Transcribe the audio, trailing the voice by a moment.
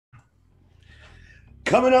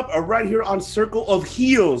Coming up right here on Circle of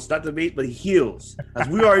Heels, not debate, but Heels, as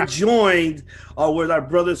we are joined with our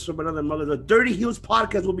brothers from another mother. The Dirty Heels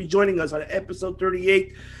podcast will be joining us on episode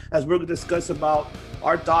 38 as we're going to discuss about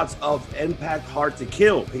our thoughts of Impact Hard to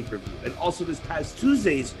Kill pay-per-view, and also this past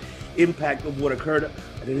Tuesday's impact of what occurred.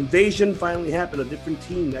 An invasion finally happened. A different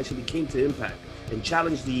team actually came to Impact and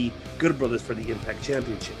challenged the Good Brothers for the Impact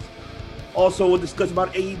Championship. Also, we'll discuss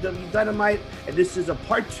about AEW Dynamite, and this is a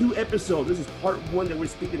part 2 episode. This is part 1 that we're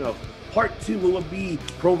speaking of. Part 2 will be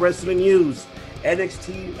Pro Wrestling News,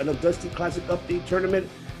 NXT, and a Dusty Classic Update Tournament,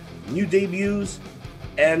 new debuts,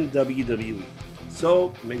 and WWE.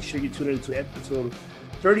 So make sure you tune into episode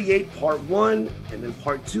 38, part 1, and then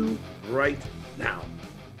part 2 right now.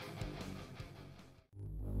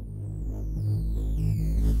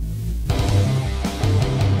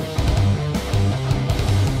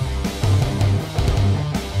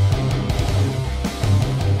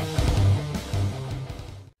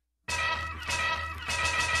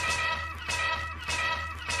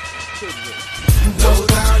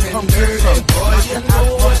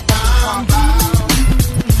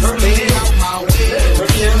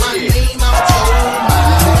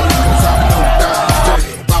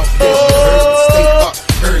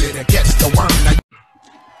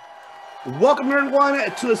 Welcome everyone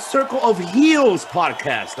to the Circle of Heels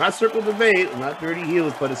podcast. Not Circle of Debate, not Dirty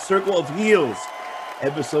Heels, but a Circle of Heels,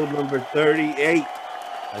 episode number 38.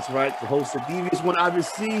 That's right, the host of Devious One,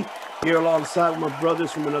 obviously, here alongside my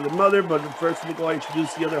brothers from another mother. But first, we're going to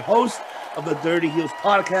introduce the other host of the Dirty Heels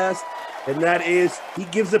podcast, and that is he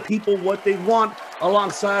gives the people what they want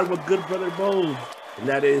alongside with Good Brother Bose, and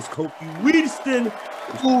that is Kofi Winston.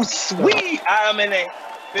 Ooh, sweet! I'm in a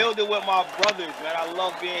building with my brothers, man. I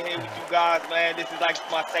love being here with you guys, man. This is like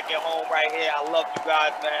my second home right here. I love you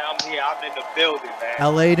guys, man. I'm here. I'm in the building,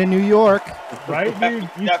 man. LA to New York. Right?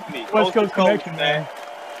 Definitely. West Coast connection, man.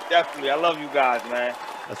 Definitely. I love you guys, man.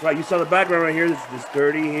 That's right. You saw the background right here. This is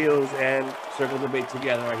Dirty Heels and Circle of Debate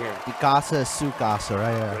together right here. Mi casa es su casa,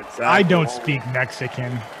 right here. Exactly. I don't speak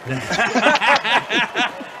Mexican.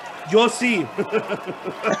 You'll see.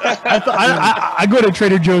 I go to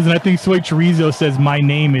Trader Joe's and I think Soy Chorizo says my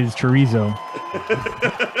name is Chorizo.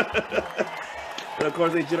 And of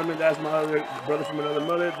course, ladies and gentlemen, that's my other brother from another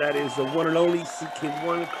mother. That is the one and only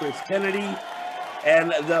CK1, Chris Kennedy,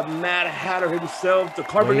 and the Mad Hatter himself, the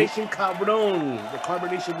Carbonation Cabron, the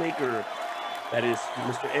Carbonation Maker. That is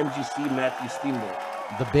Mr. MGC Matthew Steamboat.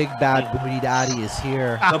 The big bad booty daddy is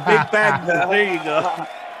here. The big bag. There you go.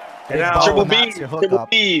 And now, Triple B's.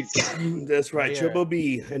 That's right, Here. Triple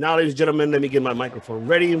B. And now, ladies and gentlemen, let me get my microphone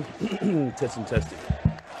ready. Testing.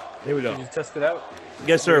 Here we go. Did you test it out?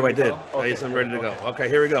 Yes, sir, I did. Okay, Oh, yes, I'm ready to go. Okay,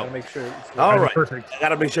 here we go. Make sure it's All right. Perfect. I got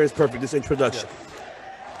to make sure it's perfect. This introduction.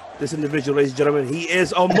 This individual, ladies and gentlemen, he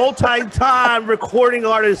is a multi-time recording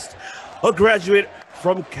artist, a graduate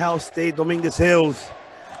from Cal State Dominguez Hills,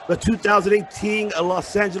 the 2018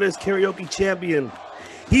 Los Angeles Karaoke Champion.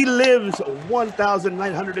 He lives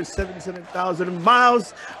 1,977,000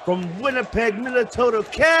 miles from Winnipeg, Minnesota,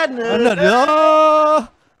 Canada.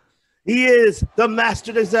 He is the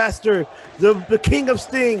Master Disaster, the King of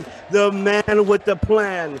Sting, the man with the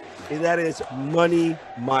plan. And that is Money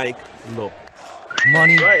Mike Lopez.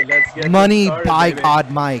 Money, right. Let's get money started, by baby.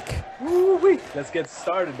 God, Mike. Woo-wee. Let's get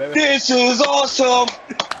started, baby. This is awesome.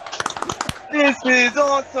 This is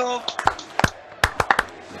awesome.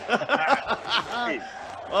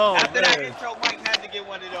 Oh, After that man. intro, Mike had to get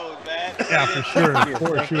one of those, man. Yeah, for sure.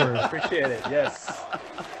 For sure. Appreciate it. Yes.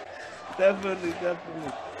 Definitely.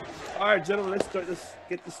 All right, gentlemen, let's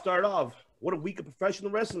get this start off. What a week of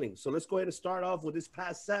professional wrestling. So let's go ahead and start off with this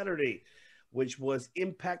past Saturday, which was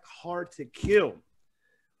Impact Hard to Kill.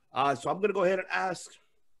 So I'm going to go ahead and ask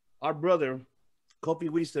our brother, Kofi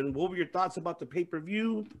Winston, what were your thoughts about the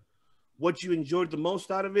pay-per-view? What you enjoyed the most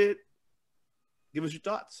out of it? Give us your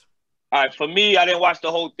thoughts. All right, for me, I didn't watch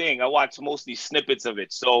the whole thing. I watched mostly snippets of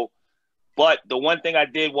it. So, but the one thing I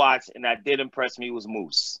did watch and that did impress me was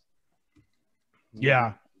Moose.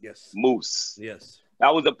 Yeah. Yes. Moose. Yes.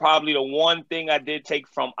 That was probably the one thing I did take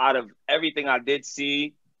from out of everything I did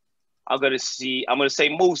see. I'm gonna say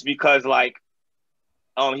Moose because he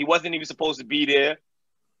wasn't even supposed to be there.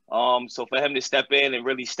 So for him to step in and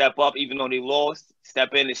really step up, even though they lost,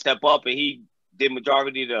 step in and step up, and he did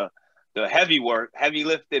majority of the heavy work, heavy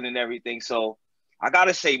lifting and everything. So I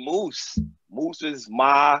gotta say Moose. Moose is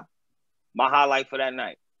my highlight for that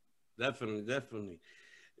night. Definitely.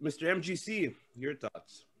 Mr. MGC, your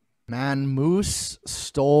thoughts? Man, Moose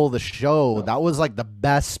stole the show. That was like the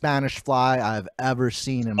best Spanish fly I've ever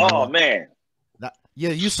seen in my life. Oh man. Yeah,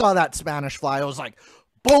 you saw that Spanish fly. It was like,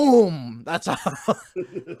 boom. That's how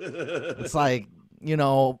it's like you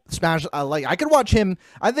know, Spanish. I could watch him.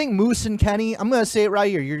 I think Moose and Kenny. I'm gonna say it right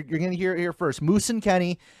here. You're gonna hear it here first. Moose and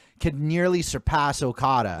Kenny could nearly surpass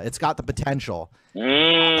Okada. It's got the potential.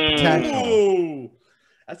 Ooh,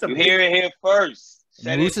 that's a You hear it here first.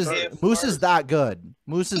 Moose is that good.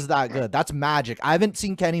 Moose is that good. That's magic. I haven't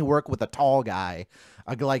seen Kenny work with a tall guy,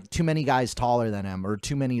 like too many guys taller than him, or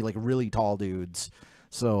too many like really tall dudes.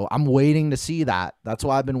 So I'm waiting to see that. That's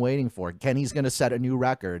what I've been waiting for. Kenny's gonna set a new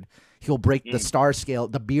record. He'll break the star scale,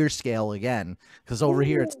 the beer scale again, because over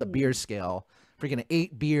here it's the beer scale. Freaking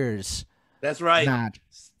 8 beers. That's right. Match.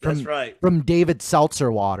 That's right. From David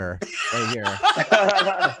Seltzer water right here.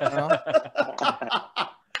 You know?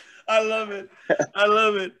 I love it. I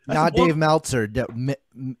love it. Not Dave Meltzer.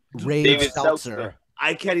 Ray David Seltzer.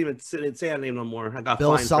 I can't even say that name no more. I got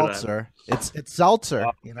Bill fined Seltzer. for It's Seltzer.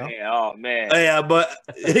 Oh, You know. man. Yeah, but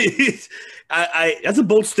I that's a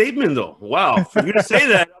bold statement though. Wow, for you to say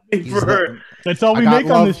that. I mean, That's all we got make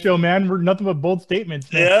on love. this show, man. We're nothing but bold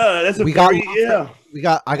statements. Man. yeah, that's a We got yeah.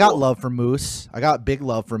 I got love for Moose. I got big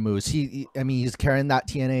love for Moose. I mean, he's carrying that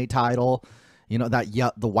TNA title, you know,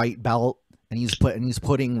 the white belt, and he's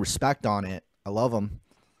putting respect on it. I love him.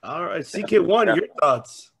 All right, CK1, your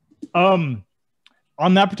thoughts?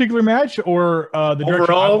 On that particular match or the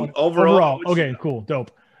direction overall? Okay, cool,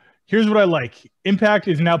 dope. Here's what I like. Impact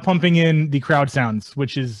is now pumping in the crowd sounds,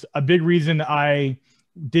 which is a big reason I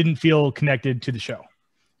didn't feel connected to the show.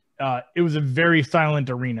 It was a very silent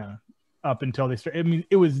arena up until they started. I mean,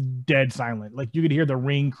 it was dead silent. Like you could hear the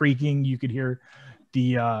ring creaking, you could hear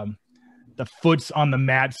the foots on the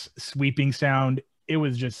mats sweeping sound. It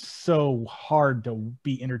was just so hard to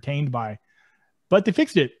be entertained by, but they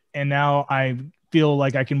fixed it, and now I feel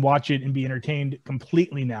like I can watch it and be entertained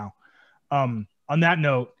completely now. On that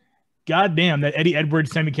note, goddamn, that Eddie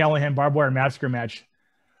Edwards, Sammy Callahan, barbed wire massacre match.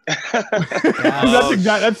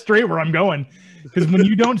 That's straight where I'm going. Because when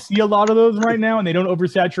you don't see a lot of those right now and they don't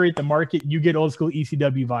oversaturate the market, you get old school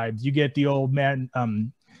ECW vibes. You get the old man,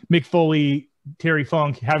 Mick Foley, Terry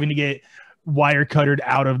Funk having to get wire cuttered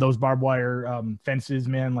out of those barbed wire fences,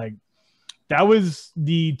 man. Like that was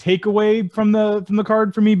the takeaway from the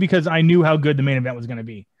card for me, because I knew how good the main event was going to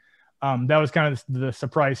be. That was kind of the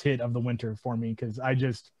surprise hit of the winter for me, because I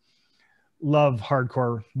just love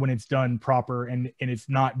hardcore when it's done proper and it's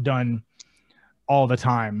not done all the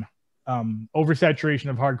time. Oversaturation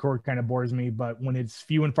of hardcore kind of bores me, but when it's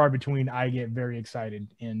few and far between, I get very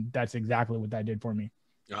excited, and that's exactly what that did for me.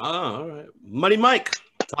 All right, Money Mike,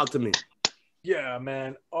 talk to me. Yeah,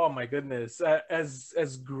 man. Oh my goodness.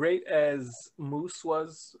 As great as Moose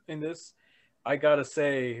was in this, I gotta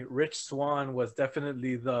say Rich Swann was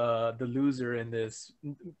definitely the loser in this,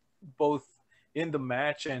 both in the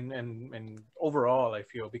match and overall, I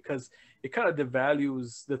feel, because it kind of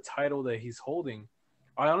devalues the title that he's holding.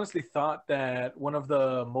 I honestly thought that one of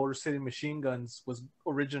the Motor City Machine Guns was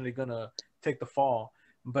originally gonna take the fall,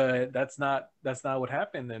 but that's not what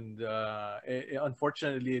happened, and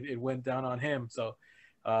unfortunately it went down on him. So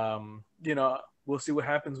you know, we'll see what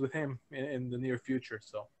happens with him in the near future.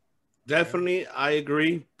 So definitely, I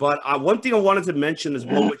agree. But one thing I wanted to mention as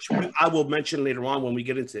well, which I will mention later on when we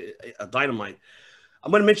get into Dynamite.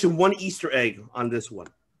 I'm going to mention one Easter egg on this one,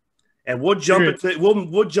 and we'll jump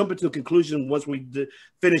into a conclusion once we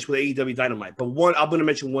finish with AEW Dynamite. But I'm going to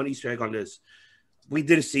mention one Easter egg on this. We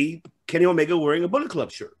did see Kenny Omega wearing a Bullet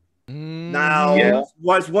Club shirt. Now,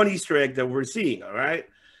 was one Easter egg that we're seeing. All right.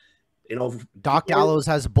 You know, Doc Gallows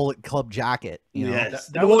has a Bullet Club jacket. You know?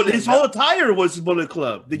 Yes, his whole attire was Bullet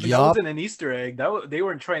Club. That wasn't an Easter egg. They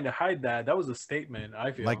weren't trying to hide that. That was a statement,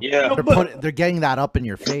 I feel. Like, yeah, they're getting that up in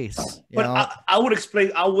your face. But I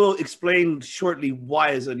will explain shortly why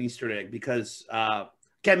it's an Easter egg, because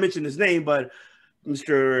can't mention his name, but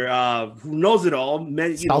Mr. Who knows it all,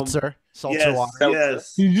 Seltzer. Seltzer water.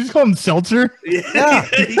 Yes. You just call him Seltzer? Yeah.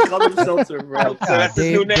 He called him Seltzer, bro. That's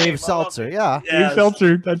his new name. Dave Seltzer, yeah. Dave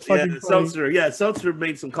Seltzer. That's fucking funny. Seltzer. Yeah, Seltzer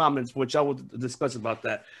made some comments, which I will discuss about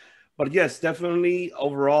that. But yes, definitely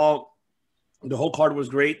overall, the whole card was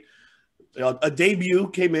great. A debut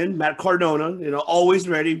came in, Matt Cardona, always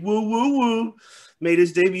ready. Woo, woo, woo. Made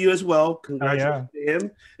his debut as well. Congratulations to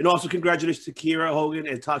him. And also congratulations to Kiera Hogan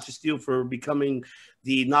and Tasha Steele for becoming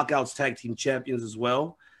the Knockouts Tag Team Champions as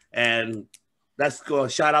well. And that's a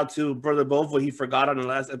shout out to Brother Both, what he forgot on the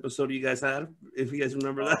last episode you guys had, if you guys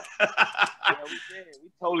remember that. Yeah, we did. We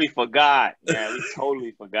totally forgot. Yeah, we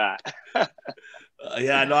totally forgot.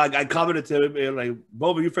 I commented to him, and like,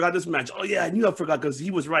 Boba, you forgot this match. Oh, yeah, I knew I forgot, because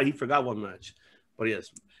he was right. He forgot one match. But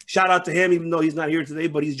yes, shout out to him, even though he's not here today,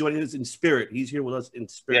 but he's joining us in spirit. He's here with us in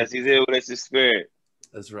spirit. Yes, he's here with us in spirit.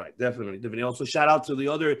 That's right. Definitely. Also, shout out to the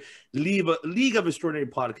other League of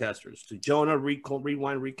Extraordinary Podcasters, to Jonah,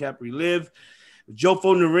 Rewind, Recap, Relive, Joe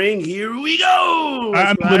Phone the Ring. Here we go.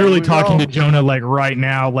 I'm literally talking to Jonah like right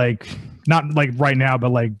now, like not like right now,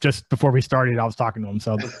 but like just before we started, I was talking to him.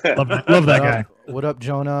 So love that guy. What up,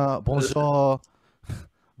 Jonah? Bonsoir.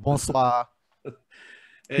 Bonsoir.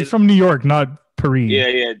 He's from New York, not Paris.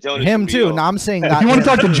 Yeah. Jonah Him too. No, I'm saying that. If you want to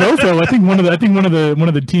talk to Jofo, I think one of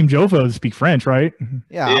the team Jofos speak French, right?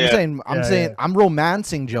 Yeah, I'm saying I'm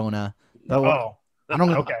romancing Jonah. I don't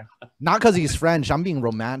know. Okay. Not because he's French. I'm being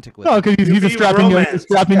romantic with him. No, because he's a strapping young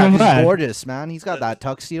lad. He's gorgeous, man. He's got that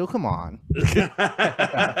tuxedo. Come on.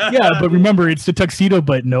 Yeah, but remember, it's the tuxedo,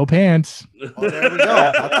 but no pants. Oh, there we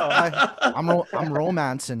go. I'm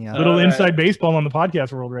romancing you. Little inside baseball on the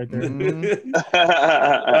podcast world right there. Mm-hmm.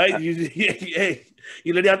 Hey,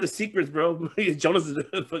 you let out the secrets, bro. Jonas is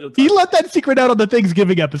he let that secret out on the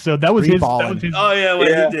Thanksgiving episode. That was his. Oh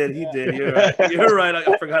yeah, he did. You're right. You're right.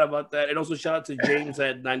 I forgot about that. And also shout out to James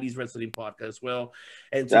at 90s Wrestling Podcast as well.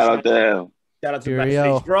 And shout out to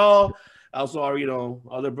Backstage Brawl. Also our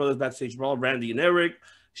other brothers Backstage Brawl, Randy and Eric.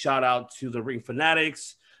 Shout out to the Ring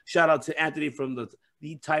Fanatics. Shout out to Anthony from the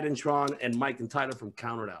Titantron and Mike and Tyler from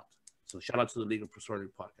Countered Out. So shout out to the League of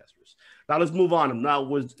Extraordinary Podcasters. Now let's move on.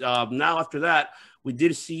 Now after that, we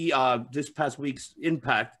did see this past week's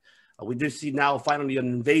Impact. We did see now finally an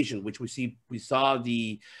invasion, which we saw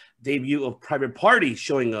the debut of Private Party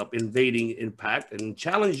showing up, invading Impact and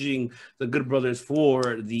challenging the Good Brothers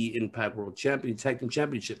for the Impact World Tag Team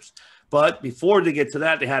Championships. But before they get to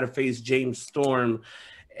that, they had to face James Storm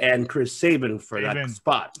and Chris Sabin for that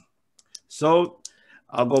spot. So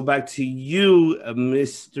I'll go back to you,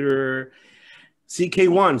 Mr.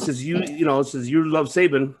 CK1. Since you love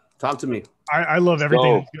Sabin, talk to me. I love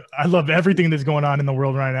everything. I love everything that's going on in the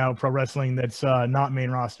world right now, pro wrestling that's not main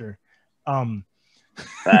roster.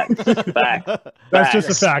 Fact. That's just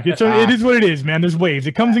a fact. It is what it is, man. There's waves.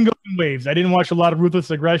 It comes and goes in waves. I didn't watch a lot of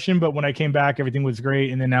Ruthless Aggression, but when I came back, everything was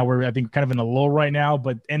great. And then now we're, I think, kind of in a lull right now.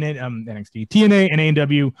 But NXT, TNA, and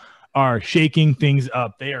AEW are shaking things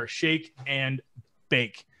up. They are shake and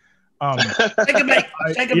bake. Shake and bake.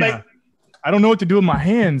 I don't know what to do with my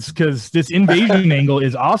hands because this invasion angle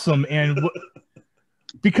is awesome. And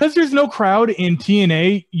because there's no crowd in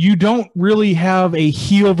TNA, you don't really have a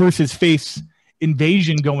heel versus face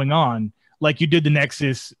invasion going on like you did the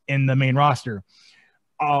Nexus in the main roster.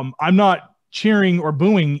 I'm not cheering or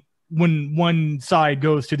booing when one side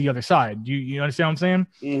goes to the other side. You understand what I'm saying?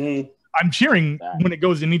 Mm-hmm. I'm cheering when it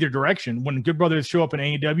goes in either direction. When Good Brothers show up in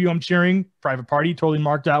AEW, I'm cheering. Private Party, totally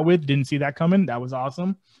marked out with. Didn't see that coming. That was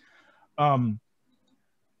awesome.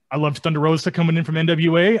 I loved Thunder Rosa coming in from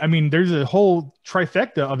NWA. I mean, there's a whole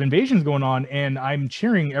trifecta of invasions going on, and I'm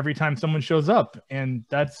cheering every time someone shows up. And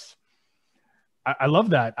I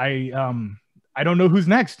love that. I don't know who's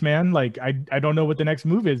next, man. Like, I don't know what the next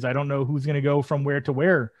move is. I don't know who's going to go from where to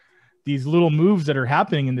where. These little moves that are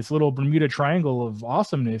happening in this little Bermuda Triangle of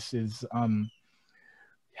awesomeness is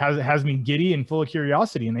has me giddy and full of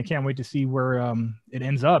curiosity, and I can't wait to see where it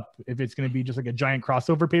ends up. If it's going to be just like a giant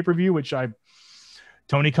crossover pay-per-view, which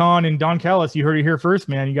Tony Khan and Don Callis, you heard it here first,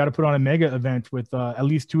 man. You got to put on a mega event with at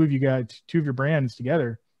least two of your brands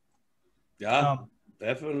together. Yeah,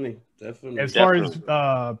 definitely. As far as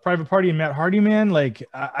Private Party and Matt Hardy, man, like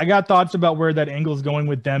I got thoughts about where that angle is going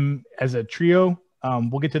with them as a trio.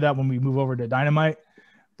 We'll get to that when we move over to Dynamite,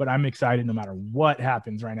 but I'm excited no matter what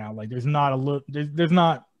happens right now. Like there's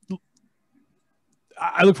not.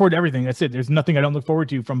 I look forward to everything. That's it. There's nothing I don't look forward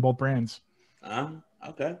to from both brands.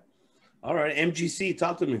 Okay. All right. MGC,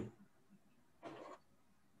 talk to me.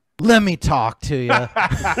 Let me talk to you.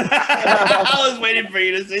 I was waiting for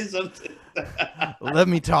you to say something. Let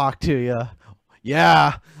me talk to you.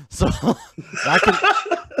 Yeah. So that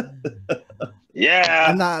could. Yeah.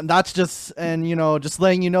 And that's just, and just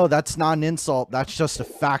letting you know, that's not an insult. That's just a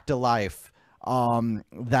fact of life.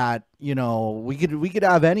 That we could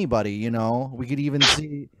have anybody. We could even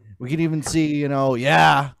see. We could even see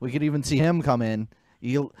him come in.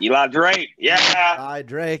 Eli Drake. Yeah. Eli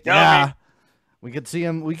Drake. Yeah. We could see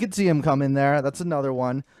him come in there. That's another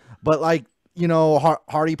one. But like,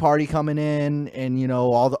 Hardy Party coming in, and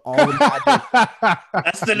all the magic.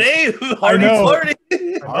 That's the name. Hardy Party.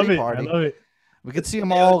 Hardy Party. I love it. We could see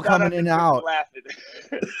them all coming in and out.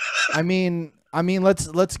 I mean,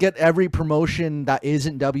 let's get every promotion that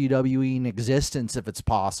isn't WWE in existence if it's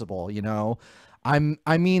possible.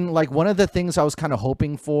 I mean, like one of the things I was kind of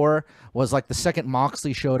hoping for was like the second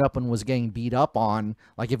Moxley showed up and was getting beat up on.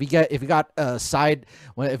 Like if he got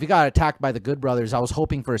attacked by the Good Brothers, I was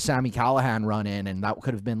hoping for a Sami Callihan run in, and that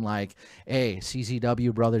could have been like, hey,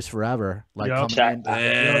 CZW brothers forever, like coming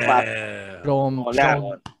in, show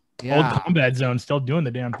him. Yeah. Old Combat Zone still doing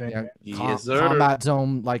the damn thing. Yeah. Yes, sir. Combat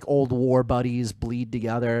Zone, like old war buddies bleed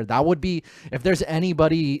together. That would be, if there's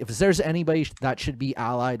anybody that should be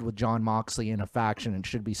allied with John Moxley in a faction, it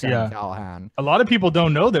should be Sami Callihan. A lot of people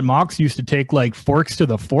don't know that Mox used to take like forks to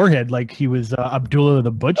the forehead like he was Abdullah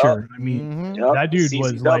the Butcher. I mean, that dude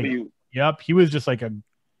was like, he was just like a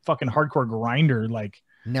fucking hardcore grinder, like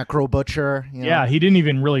Necro Butcher. You know? Yeah, he didn't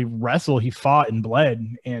even really wrestle. He fought and bled,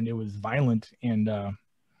 and it was violent. And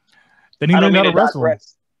then he learned how to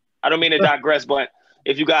wrestle. I don't mean to digress, but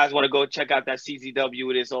if you guys want to go check out that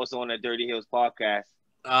CZW, it is also on the Dirty Heelz podcast.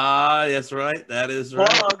 Ah, that's right. That is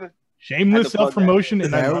right. Shameless self-promotion.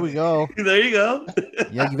 And there we go. There you go.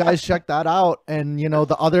 Yeah, you guys check that out. And you know,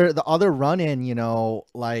 the other run-in, you know,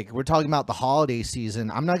 like we're talking about the holiday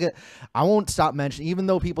season. I won't stop mentioning, even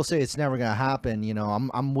though people say it's never gonna happen, you know,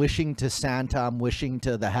 I'm wishing to Santa, I'm wishing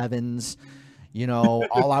to the heavens. You know,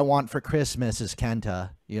 all I want for Christmas is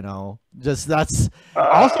Kenta, you know, just that's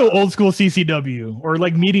also old school CCW or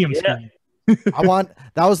like medium school.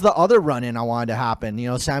 That was the other run in I wanted to happen, you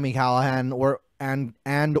know, Sami Callihan or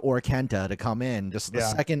Kenta to come in. Just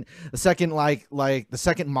the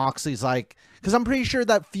second Moxley's like, because I'm pretty sure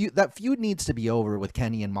that feud needs to be over with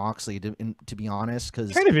Kenny and Moxley to be honest.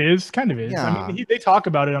 Because kind of is. Yeah. I mean, they talk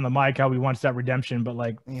about it on the mic how he wants that redemption, but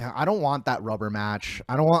like, yeah, I don't want that rubber match.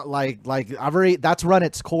 I don't want like I've already that's run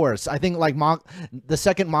its course. I think like the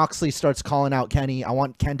second Moxley starts calling out Kenny, I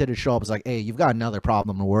want Kenta to show up. It's like, hey, you've got another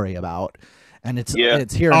problem to worry about. And it's here in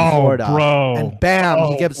Florida, bro. And bam,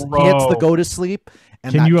 he gets the go to sleep.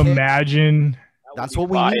 And can you imagine? That's what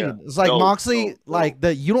we need. It's like Moxley, like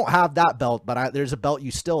you don't have that belt, but there's a belt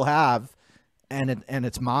you still have, and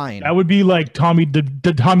it's mine. That would be like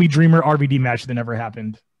the Tommy Dreamer RVD match that never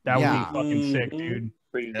happened. That would be fucking sick, dude.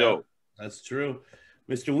 Pretty dope. That's true.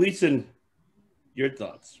 Mr. Wheaton, your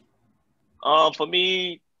thoughts? For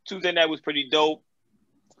me, Tuesday night was pretty dope.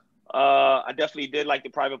 I definitely did like the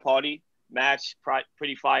private party match,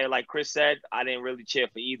 pretty fire. Like Chris said, I didn't really cheer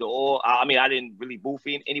for either or. I mean, I didn't really boo for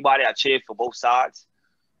anybody. I cheered for both sides.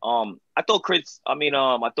 I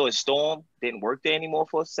thought Storm didn't work there anymore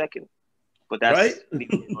for a second, but that's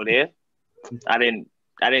there. I didn't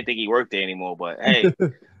think he worked there anymore, but hey,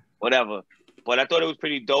 whatever. But I thought it was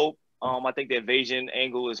pretty dope. I think the invasion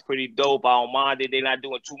angle is pretty dope. I don't mind it. They're not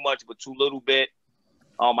doing too much, but too little bit.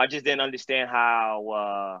 I just didn't understand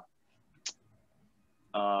how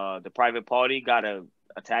the private party got a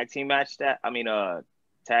tag team match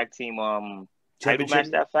tag team title match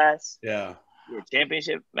that fast. Yeah,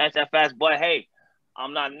 championship match that fast. But hey,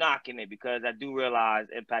 I'm not knocking it because I do realize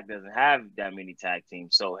Impact doesn't have that many tag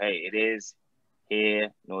teams. So hey, it is here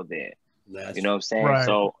nor there. You know what I'm saying? Right.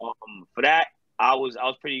 So for that,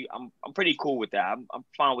 I'm pretty cool with that. I'm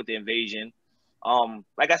fine with the invasion.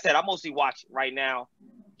 Like I said, I mostly watch right now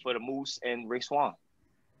for the Moose and Rick Swann.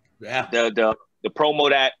 Yeah. The promo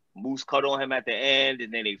that Moose cut on him at the end,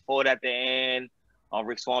 and then they fought at the end.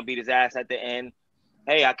 Rick Swann beat his ass at the end.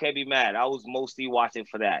 Hey, I can't be mad. I was mostly watching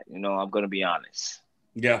for that. You know, I'm gonna be honest.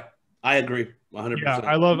 Yeah, I agree 100%. Yeah,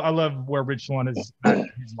 I love where Rich Swann is at in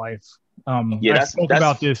his life. I spoke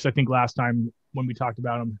about this, I think, last time when we talked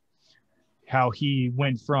about him, how he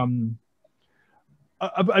went from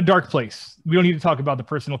a dark place. We don't need to talk about the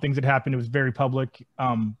personal things that happened. It was very public.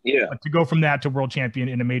 But to go from that to world champion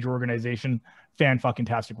in a major organization,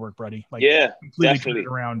 fan-fucking-tastic work, buddy. Like, completely turned it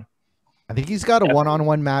around. I think he's got a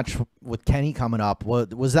one-on-one match with Kenny coming up.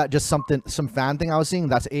 Was that just some fan thing I was seeing?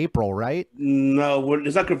 That's April, right? No,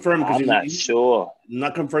 it's not confirmed. I'm not sure.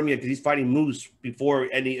 Not confirmed yet because he's fighting Moose before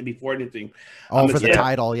anything. Oh, for the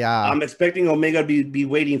title, yeah. I'm expecting Omega be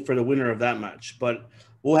waiting for the winner of that match, but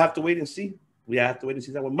we'll have to wait and see. We have to wait and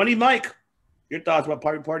see that one. Money Mike, your thoughts about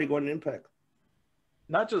Private Party going to Impact?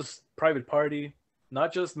 Not just Private Party,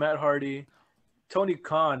 not just Matt Hardy. Tony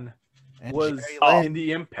Khan was in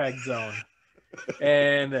the Impact Zone.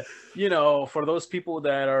 And, you know, for those people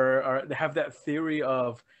that have that theory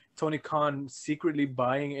of Tony Khan secretly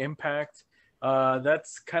buying Impact,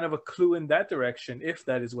 that's kind of a clue in that direction, if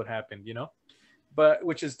that is what happened, you know? But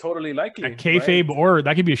which is totally likely. A kayfabe, right? Or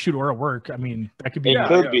that could be a shoot or a work. I mean, that could be. It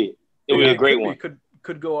could be. It would be a great one.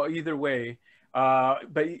 Could go either way.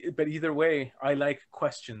 But either way, I like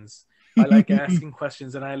questions. I like asking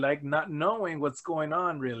questions, and I like not knowing what's going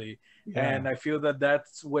on, really. Yeah. And I feel that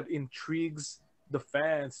that's what intrigues the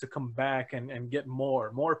fans to come back and get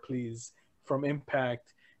more, please. from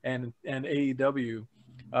Impact and AEW.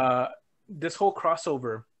 This whole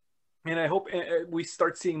crossover, and I hope we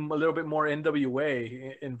start seeing a little bit more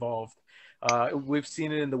NWA involved. We've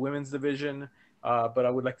seen it in the women's division, but I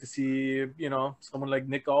would like to see, you know, someone like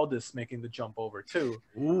Nick Aldis making the jump over too.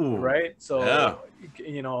 Ooh, right? So, yeah.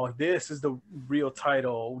 you know, this is the real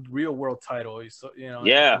title, real world title. So, you know,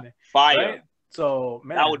 yeah, fire. Right? So,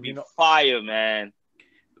 man, that would be fire, man.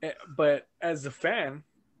 But as a fan,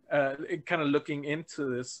 kind of looking into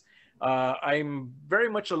this, I'm very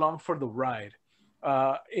much along for the ride.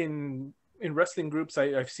 In wrestling groups,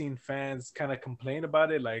 I've seen fans kind of complain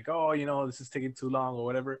about it, like, oh, you know, this is taking too long or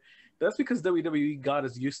whatever. That's because WWE got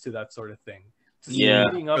us used to that sort of thing. Yeah,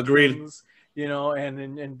 agreed. Things, you know,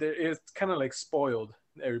 and it's kind of like spoiled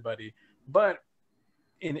everybody. But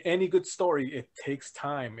in any good story, it takes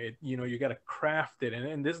time. You know, you got to craft it,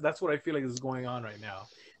 and that's what I feel like is going on right now.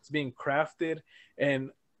 It's being crafted, and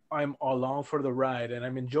I'm along for the ride, and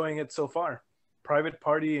I'm enjoying it so far. Private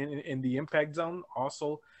Party in the Impact Zone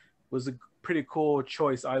also was a pretty cool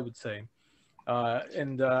choice, I would say.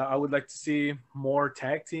 And I would like to see more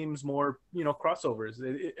tag teams, more, you know, crossovers.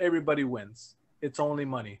 Everybody wins. It's only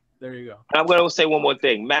money. There you go. I'm going to say one more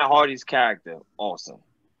thing. Matt Hardy's character, awesome.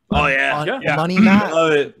 Oh, yeah. Money Matt.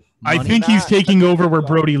 Love it. I think he's taking over where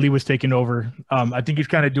Brody Lee was taking over. I think he's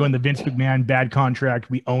kind of doing the Vince McMahon bad contract,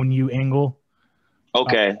 we own you angle.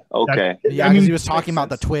 Okay. Yeah, I mean, he was talking about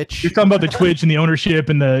the Twitch. He's talking about the Twitch and the ownership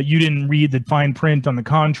and you didn't read the fine print on the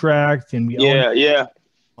contract, and we own yeah.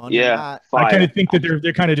 I kind of think that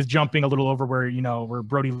they're kind of just jumping a little over where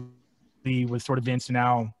Brody Lee was sort of Vince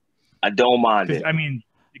now. I don't mind it. I mean,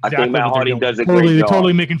 exactly I think Matt Hardy does a great job. They're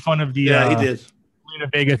totally making fun of the he did. Lena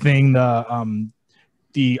Vega thing,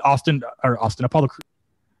 the Austin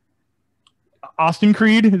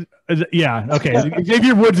Creed. Yeah, okay.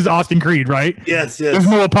 Xavier Woods is Austin Creed, right? Yes. There's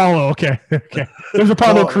no Apollo. Okay. There's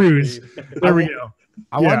Apollo Crews. There we go.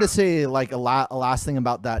 I wanted to say like a last thing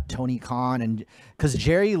about that Tony Khan, and because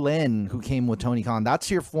Jerry Lynn, who came with Tony Khan, that's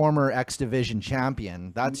your former X Division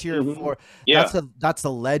champion. That's your that's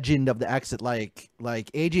the legend of the X. Like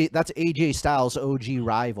AJ, that's AJ Styles' OG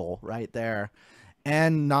rival right there.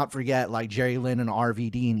 And not forget like Jerry Lynn and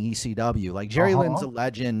RVD and ECW. Like Jerry Lynn's a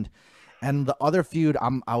legend. And the other feud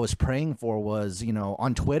I was praying for was, you know,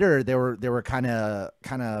 on Twitter they were kind of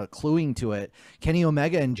cluing to it. Kenny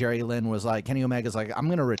Omega and Jerry Lynn was like, Kenny Omega's like, I'm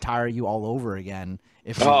gonna retire you all over again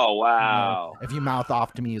if you, if you mouth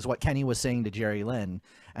off to me, is what Kenny was saying to Jerry Lynn.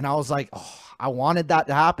 And I was like, oh, I wanted that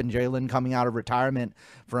to happen. Jerry Lynn coming out of retirement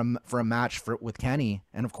for a match with Kenny,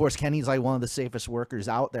 and of course Kenny's like one of the safest workers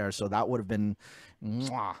out there, so that would have been,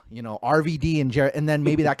 you know, RVD and Jerry, and then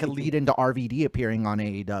maybe that could lead into RVD appearing on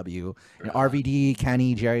AEW. And RVD,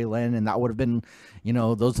 Kenny, Jerry Lynn, and that would have been, you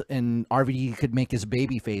know, those, and RVD could make his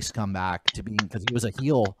baby face come back to being, because he was a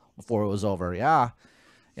heel before it was over. Yeah.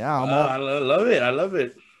 I love it. I love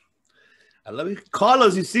it. Call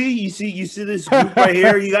us. You see this group right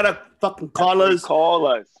here. You gotta fucking call us. Call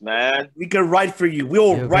us, man. We can write for you.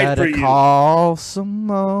 We'll write for you. Call some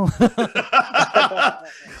more.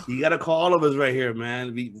 You gotta call all of us right here,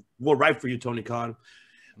 man. We'll write for you, Tony Khan.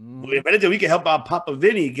 If anything, we can help out Papa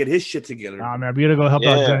Vinny get his shit together. Nah, man, we gotta go help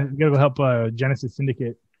out. We gotta go help Genesis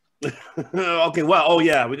Syndicate. Okay, well, we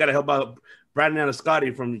gotta help out Brandon and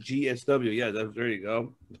Scotty from GSW. Yeah, there you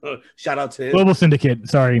go. Shout out to him. Global Syndicate.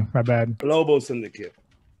 Sorry, my bad. Global Syndicate.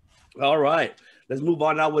 All right. Let's move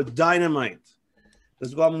on now with Dynamite.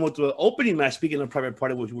 Let's go on with the opening match. Speaking of Private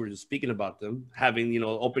Party, which we were just speaking about them having, you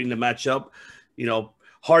know, opening the match up, you know,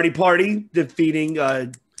 Hardy Party defeating,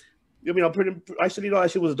 you know, actually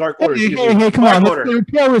it was a Dark Order. Hey, come on.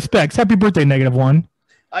 Let's pay our respects. Happy birthday, -1.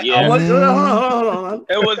 Hold on.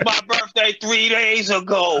 It was my birthday 3 days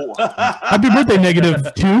ago. Happy birthday,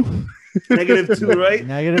 -2. -2, right?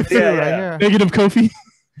 -2, right here. Negative Kofi.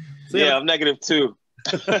 So, yeah, I'm -2.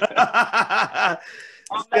 I'm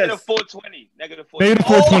 -420.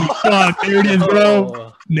 -420. Oh, there it is,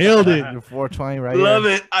 bro. Nailed it. -420 right Love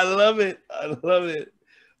here. it. I love it.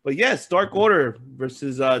 But yes, Dark Order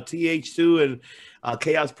versus TH2 and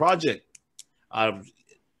Chaos Project.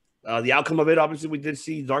 The outcome of it, obviously, we did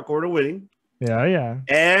see Dark Order winning. Yeah.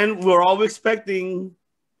 And we're all expecting,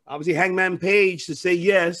 obviously, Hangman Page to say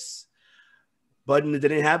yes, but it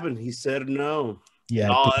didn't happen. He said no. Yeah,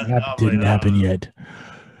 it didn't happen yet.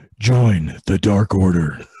 Join the Dark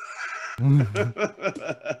Order. I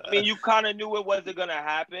mean, you kind of knew it wasn't going to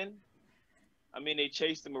happen. I mean, they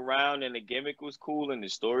chased him around, and the gimmick was cool, and the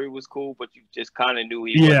story was cool, but you just kind of knew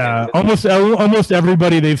he wasn't. Almost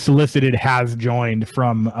everybody they've solicited has joined,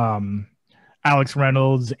 from Alex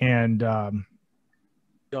Reynolds and John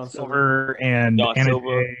Silver and Anna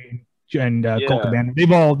Jay. and Colt Cabana.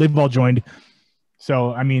 They've all joined.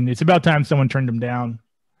 So I mean, it's about time someone turned them down.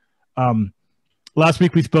 Last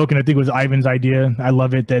week we spoke, and I think it was Ivan's idea. I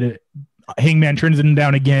love it that Hangman turns them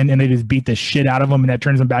down again, and they just beat the shit out of them, and that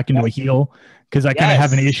turns them back into a heel. Because I kind of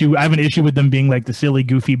have an issue. I have an issue with them being like the silly,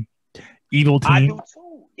 goofy, evil team. I do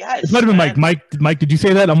too. Yes. It might have been Mike. Mike, did you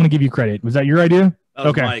say that? I'm going to give you credit. Was that your idea?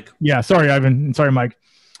 Okay. Mike. Yeah. Sorry, Ivan. Sorry, Mike.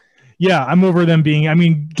 Yeah, I'm over them being. I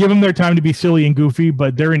mean, give them their time to be silly and goofy,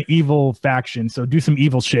 but they're an evil faction. So do some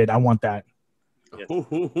evil shit. I want that.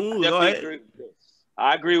 Yes.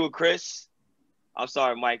 I agree with Chris. I'm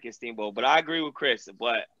sorry, Mike and Steamboat, but I agree with Chris.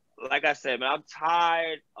 But like I said, man, I'm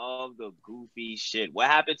tired of the goofy shit. What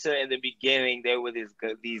happened to in the beginning? There were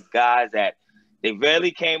these guys that they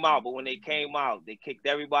rarely came out, but when they came out, they kicked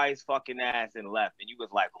everybody's fucking ass and left. And you was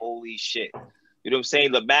like, holy shit. You know what I'm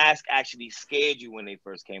saying? The mask actually scared you when they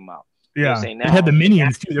first came out. You know what I'm saying? Now, they had the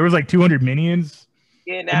minions too. There was like 200 minions.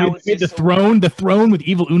 Yeah, now it's the throne with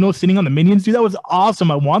Evil Uno sitting on the minions, dude. That was awesome.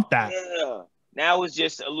 I want that. Yeah. Now it's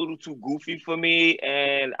just a little too goofy for me,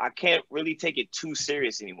 and I can't really take it too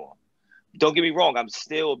serious anymore. Don't get me wrong, I'm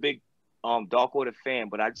still a big Dark Order fan,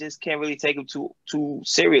 but I just can't really take him too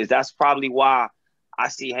serious. That's probably why I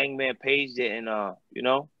see Hangman Page there, and you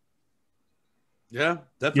know. Yeah,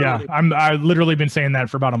 definitely. Yeah, I've literally been saying that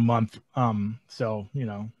for about a month. So you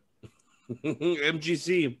know,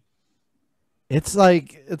 MGC. It's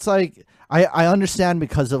like I understand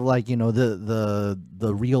because of like, you know, the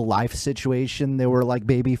real life situation. They were like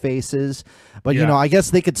baby faces, but you know, I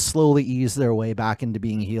guess they could slowly ease their way back into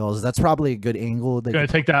being heels. That's probably a good angle. They're gonna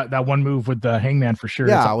take that one move with the Hangman for sure.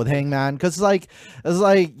 Yeah, with Hangman, because it's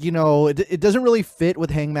like you know, it doesn't really fit with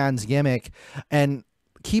Hangman's gimmick. And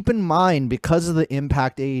keep in mind, because of the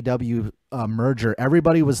Impact AEW merger,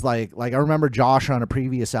 everybody was like I remember Josh on a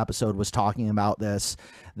previous episode was talking about this,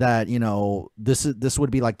 that you know this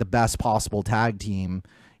would be like the best possible tag team,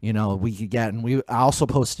 you know, we could get. And I also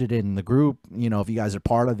posted it in the group, you know, if you guys are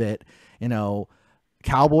part of it, you know,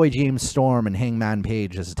 Cowboy James Storm and Hangman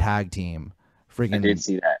Page as a tag team. Freaking, I did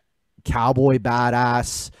see that. Cowboy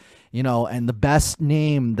badass, you know. And the best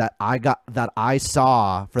name that I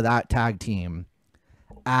saw for that tag team,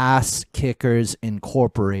 Ass Kickers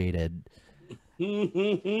Incorporated.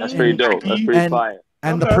 That's pretty dope. That's pretty fire.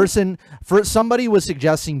 And the person, somebody was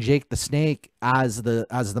suggesting Jake the Snake as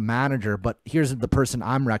the manager, but here's the person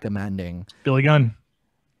I'm recommending: Billy Gunn.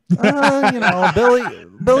 You know,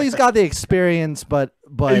 Billy's got the experience, but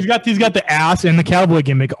he's got the ass and the cowboy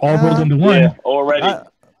gimmick all rolled into one. Yeah, already.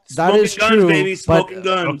 That is true, baby. Smoking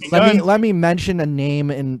guns. Let me mention a name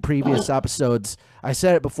in previous episodes. I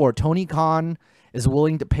said it before. Tony Khan is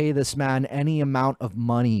willing to pay this man any amount of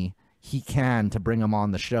money he can to bring him on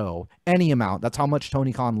the show. Any amount. That's how much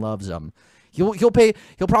Tony Khan loves him. He'll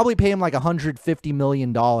probably pay him like $150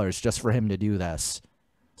 million just for him to do this.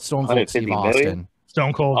 Stone Cold Steve Austin. Million?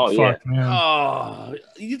 Stone Cold. Fuck, man. Oh,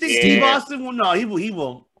 you think Steve Austin will? No, he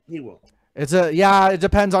will. It's it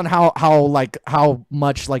depends on how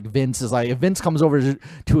much like Vince is like. If Vince comes over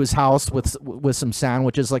to his house with some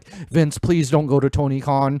sandwiches, like, Vince, please don't go to Tony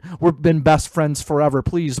Khan. We've been best friends forever.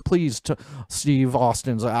 Please, Steve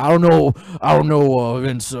Austin's like, I don't know,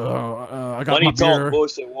 Vince. I got my beer.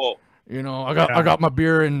 You know, I got my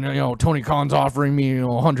beer, and you know, Tony Khan's offering me, you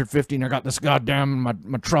know, 150, and I got this goddamn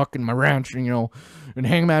my truck and my ranch, and you know, and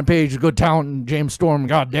Hangman Page, a good talent, and James Storm,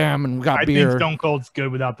 goddamn, and we got beer. I think Stone Cold's good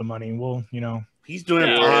without the money. Well, you know, he's doing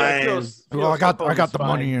it fine. Well, I got the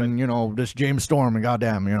money, and you know, this James Storm, and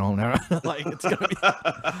goddamn, you know, like it's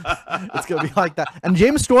gonna be like that. And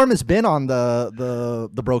James Storm has been on the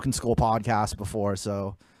Broken Skull podcast before,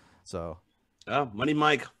 so. Oh, Money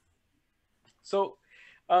Mike. So.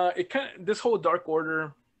 It kind of, this whole Dark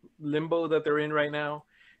Order limbo that they're in right now,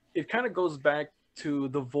 it kind of goes back to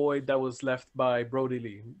the void that was left by Brody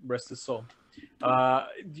Lee, rest his soul.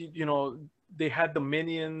 You know, they had the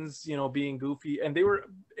minions, you know, being goofy, and they were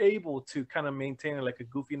able to kind of maintain like a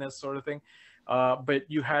goofiness sort of thing. But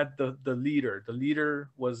you had the leader. The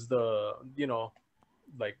leader was the, you know,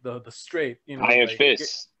 like the straight, you know, Iron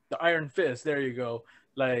Fist. The Iron Fist. There you go.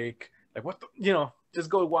 Like what the, you know. Just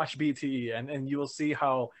go watch BTE and you will see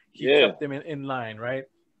how he kept them in line, right?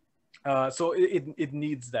 So it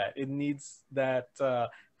needs that. It needs that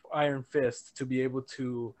Iron Fist to be able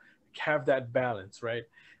to have that balance, right?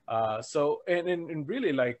 So and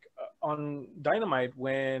really, like on Dynamite,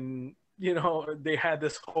 when you know they had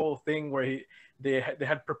this whole thing where they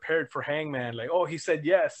had prepared for Hangman, like, oh, he said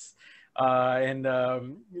yes, and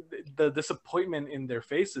the disappointment in their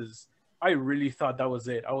faces. I really thought that was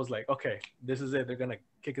it. I was like, okay, this is it. They're gonna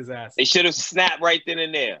kick his ass. They should have snapped right then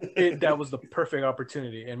and there. That was the perfect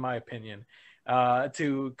opportunity, in my opinion.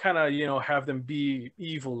 to kind of have them be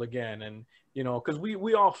evil again, and because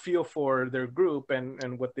we all feel for their group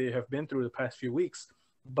and what they have been through the past few weeks,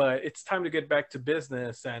 but it's time to get back to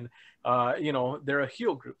business, and they're a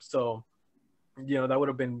heel group, so that would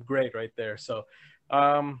have been great right there. So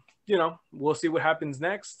we'll see what happens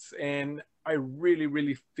next, and I really,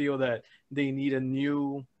 really feel that they need a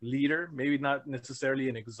new leader, maybe not necessarily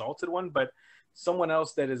an exalted one, but someone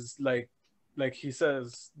else that is like he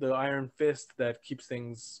says, the iron fist that keeps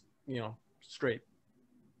things, straight.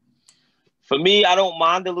 For me, I don't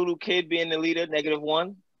mind the little kid being the leader,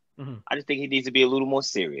 -1. Mm-hmm. I just think he needs to be a little more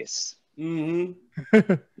serious. Mm-hmm.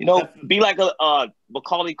 Be like a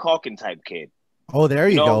Macaulay Culkin type kid. Oh, there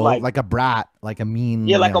you go. Like a brat, like a mean.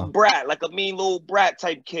 Yeah, like a brat, like a mean little brat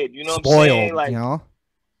type kid. You know what spoiled, I'm saying? Like,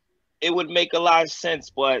 it would make a lot of sense,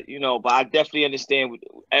 but but I definitely understand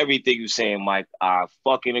everything you're saying, Mike. I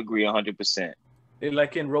fucking agree 100%.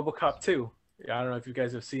 Like in RoboCop 2. I don't know if you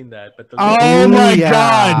guys have seen that, but oh my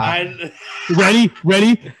god! Ready?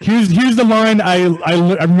 Here's the line. I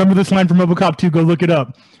remember this line from RoboCop 2. Go look it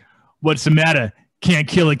up. What's the matter? Can't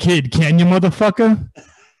kill a kid, can you, motherfucker?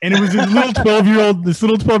 And it was this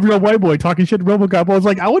little 12-year-old white boy talking shit to RoboCop. I was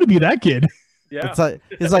like, I want to be that kid. Yeah,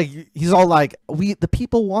 he's all like, the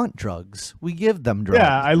people want drugs. We give them drugs.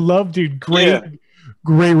 Yeah, I love, dude. Great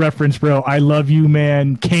reference, bro. I love you,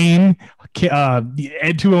 man. Kane,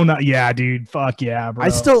 Ed 209. Yeah, dude. Fuck yeah, bro.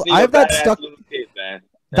 I have that stuck. Kid, man.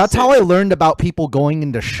 That's how I learned about people going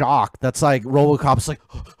into shock. That's like RoboCop's like,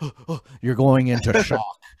 you're going into shock.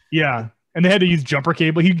 Yeah. And they had to use jumper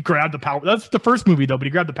cable. He grabbed the power. That's the first movie, though, but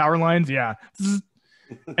he grabbed the power lines. Yeah.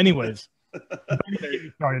 Anyways.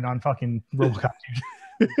 Started on fucking RoboCop.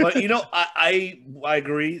 But, I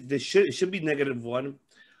agree. It should be -1.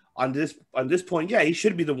 On this point, yeah, he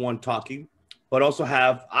should be the one talking. But also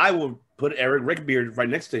I would put Eric Redbeard right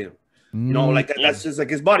next to him. That's just like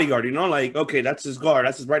his bodyguard, okay, that's his guard.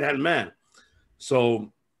 That's his right-hand man.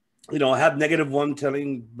 So, have -1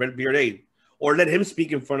 telling Redbeard, hey, or let him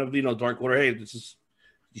speak in front of, Dark Order. Hey,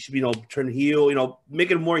 you should, turn heel,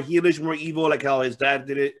 make it more heelish, more evil, like how his dad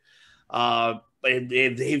did it. But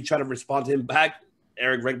if they try to respond to him back,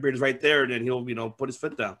 Eric Redbeard is right there, and then he'll, put his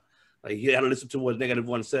foot down. Like, he had to listen to what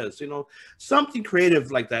 -1 says. Something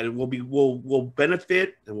creative like that will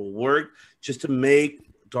benefit and will work just to make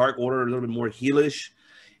Dark Order a little bit more heelish.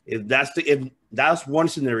 If that's one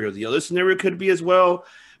scenario, the other scenario could be as well,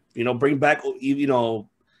 bring back,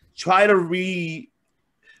 try to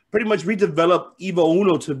pretty much redevelop Evo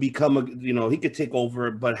Uno to become he could take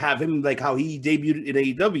over, but have him like how he debuted in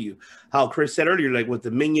AEW, how Chris said earlier, like with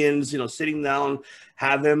the minions, sitting down,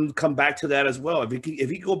 have him come back to that as well. If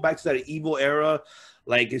he go back to that evil era,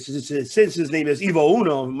 like since his name is Evo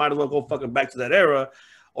Uno, might as well go fucking back to that era,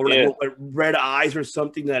 or like red eyes or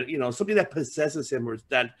something that something that possesses him or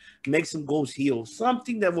that makes him go heel,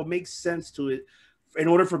 something that will make sense to it in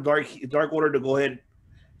order for Dark Order to go ahead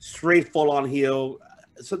straight full on heel.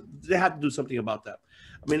 So they have to do something about that.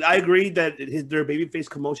 I mean, I agree that their babyface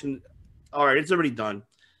commotion, all right, it's already done.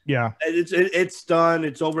 Yeah, it's done.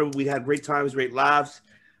 It's over. We had great times, great laughs.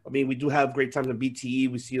 I mean, we do have great times on BTE.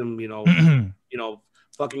 We see them,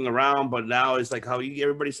 fucking around. But now it's like how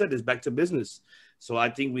everybody said, it's back to business. So I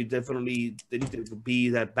think they need to be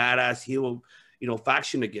that badass heel,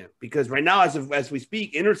 faction again. Because right now, as we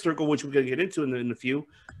speak, Inner Circle, which we're gonna get into in a few.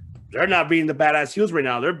 They're not being the badass heels right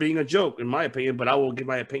now. They're being a joke, in my opinion, but I will give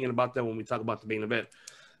my opinion about that when we talk about the main event.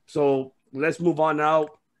 So let's move on now.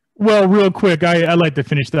 Well, real quick, I'd like to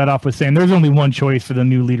finish that off with saying there's only one choice for the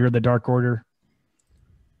new leader of the Dark Order.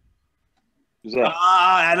 Who's that?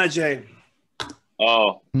 Anna Jay.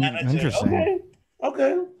 Oh. Anna Jay. Interesting.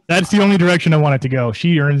 Okay. That's the only direction I want it to go.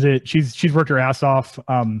 She earns it. She's worked her ass off.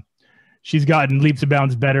 She's gotten leaps and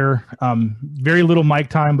bounds better. Very little mic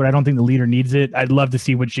time, but I don't think the leader needs it. I'd love to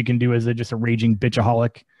see what she can do as just a raging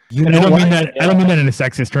bitchaholic. I don't mean that in a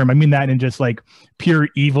sexist term. I mean that in just like pure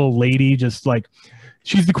evil lady. Just like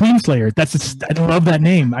she's the Queen Slayer. I love that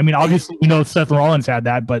name. I mean, obviously Seth Rollins had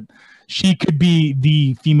that, but she could be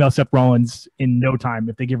the female Seth Rollins in no time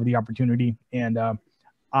if they give her the opportunity. And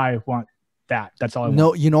I want that. That's all I want.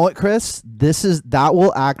 No, you know what, Chris? That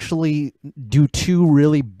will actually do two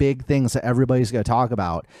really big things that everybody's going to talk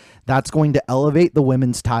about. That's going to elevate the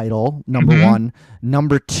women's title, number one.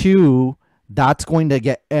 Number two, that's going to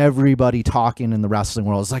get everybody talking in the wrestling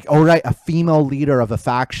world. It's like, all right, a female leader of a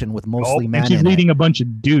faction with mostly men. And she's leading a bunch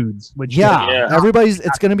of dudes. Which everybody's.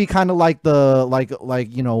 It's going to be kind of like the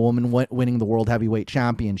woman winning the World Heavyweight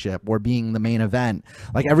Championship or being the main event.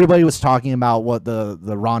 Like everybody was talking about what the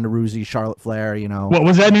Ronda Rousey, Charlotte Flair. What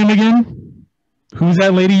was that name again? Who's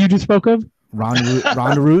that lady you just spoke of? Ronda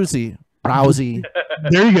Rousey. Rousey.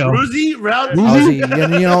 There you go.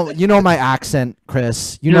 Rousey. You know my accent,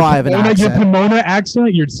 Chris. You know I have an accent. Your Pomona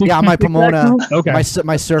accent. My Pomona. Okay.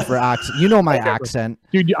 My surfer accent. You know my accent,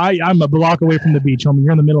 dude. I'm a block away from the beach, homie.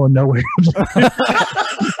 You're in the middle of nowhere.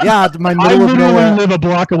 Yeah, my middle I of nowhere. I live a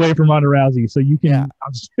block away from Ronda Rousey, so you can. Yeah.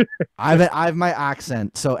 I have my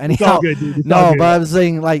accent. So anyhow, it's all good, dude. It's no, all good. but I was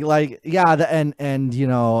saying and you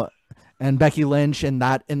know. And Becky Lynch and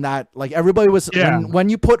that like everybody was when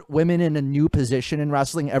you put women in a new position in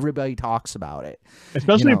wrestling, everybody talks about it.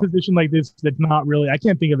 Especially a position like this that's not really. I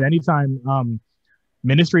can't think of any time.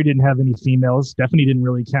 Ministry didn't have any females. Stephanie didn't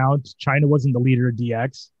really count. China wasn't the leader of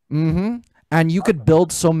DX. Mm-hmm. And you could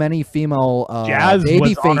build so many female Jazz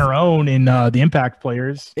was on her own in the Impact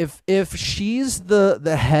players. If she's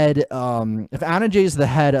the head, if Anna Jay's the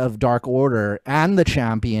head of Dark Order and the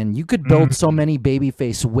champion, you could build so many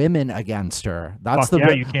babyface women against her. That's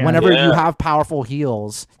you can. Whenever you have powerful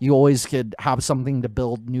heels, you always could have something to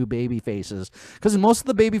build new baby faces. Because most of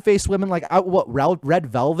the babyface women, like Red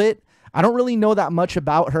Velvet, I don't really know that much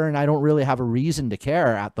about her, and I don't really have a reason to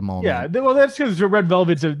care at the moment. Yeah, well, that's because Red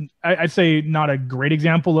Velvet's I'd say not a great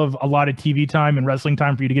example of a lot of TV time and wrestling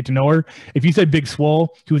time for you to get to know her. If you said Big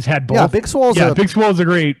Swole, who's had both. Yeah, Big Swole's a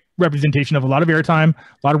great representation of a lot of airtime,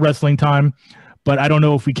 a lot of wrestling time, but I don't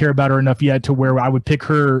know if we care about her enough yet to where I would pick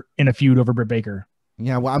her in a feud over Britt Baker.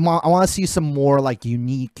 Yeah, well, I want to see some more like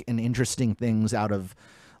unique and interesting things out of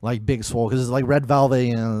like Big Swole, because like Red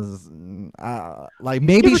Velvet is like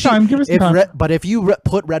maybe but if you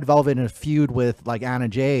put Red Velvet in a feud with like Anna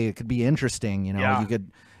Jay, it could be interesting. You know, you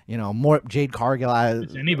could, you know, more Jade Cargill.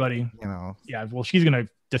 Anybody, you know. Yeah, well, she's gonna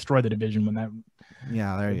destroy the division when that.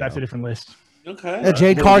 Yeah, that's a different list. Okay.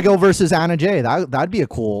 Jade Cargill versus Anna Jay. That'd be a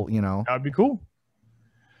cool. You know, that'd be cool.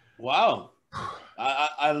 Wow,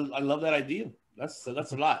 I love that idea. That's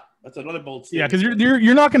a lot. That's another bold statement. Yeah, because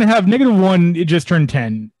you're not going to have -1. It just turned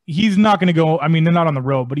 10. He's not going to go. I mean, they're not on the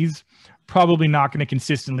road, but he's probably not going to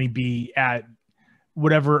consistently be at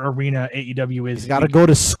whatever arena AEW is. He's got to go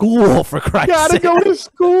to school, for Christ's sake. Got to go to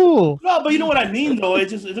school. No, but you know what I mean, though. It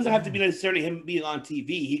doesn't have to be necessarily him being on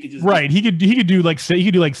TV. He could just He could do like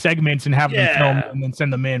segments and have them film and then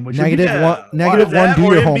send them in. Which -1. Do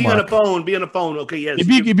your homework. Be on the phone. Okay, yes.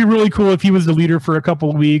 It'd be really cool if he was the leader for a couple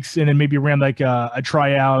of weeks and then maybe ran like a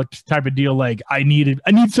tryout type of deal. Like I need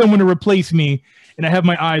someone to replace me. And I have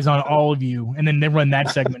my eyes on all of you, and then they run that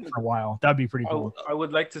segment for a while. That'd be pretty cool. I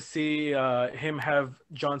would like to see him have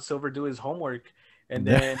John Silver do his homework, and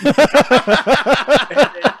then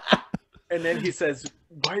and then he says,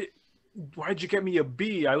 "Why'd you get me a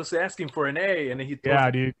B? I was asking for an A," and then he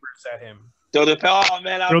throws the papers at him. Throw the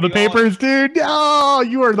papers, dude. Oh,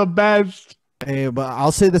 you are the best. Hey, but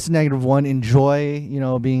I'll say this -1. Enjoy, you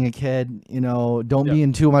know, being a kid. You know, don't be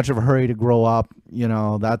in too much of a hurry to grow up. You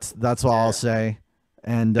know, that's all I'll say.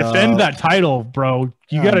 And defend that title, bro.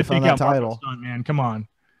 You got to take out title, man. Come on.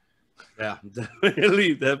 Yeah,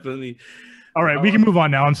 definitely. All right, we can move on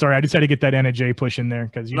now. I'm sorry, I just had to get that Anna Jay push in there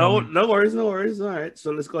because no worries. All right, so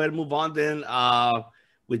let's go ahead and move on then.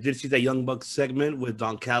 We did see that Young Bucks segment with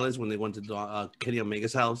Don Callis when they went to Kenny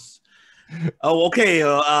Omega's house. Oh, okay.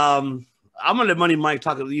 I'm gonna let Money Mike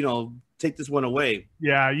talk. You know, take this one away.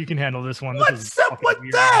 Yeah, you can handle this one. What's up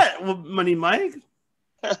with that, Money Mike?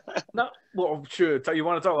 No, well, sure. You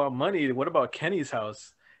want to talk about money? What about Kenny's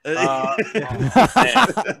house? Nice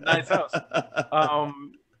house. I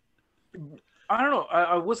don't know.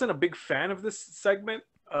 I wasn't a big fan of this segment.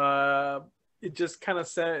 It just kind of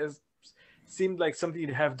seemed like something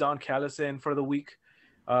to have Don Callis in for the week.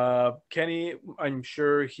 Kenny, I'm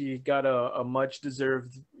sure he got a much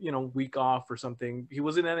deserved, you know, week off or something. He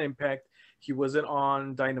wasn't at Impact. He wasn't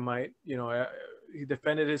on Dynamite. You know, he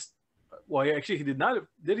defended his. Well, actually, he did not.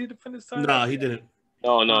 Did he defend his title? No, he didn't.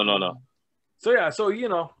 No. So yeah, so you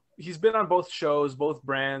know, he's been on both shows, both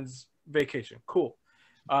brands. Vacation, cool.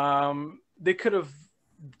 They could have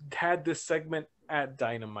had this segment at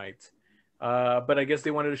Dynamite, but I guess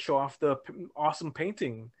they wanted to show off the awesome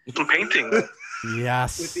painting.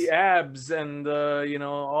 Yes. With the abs and you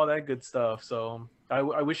know, all that good stuff. So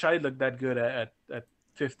I wish I looked that good at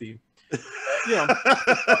 50. You know.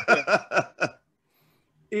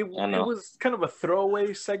 It was kind of a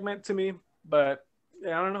throwaway segment to me, but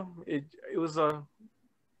I don't know. It was a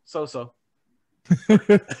so-so.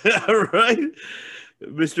 All right.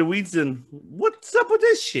 Mr. Wheatson, what's up with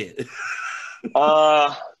this shit?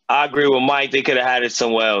 I agree with Mike. They could have had it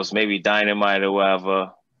somewhere else, maybe Dynamite or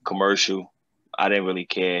whatever, commercial. I didn't really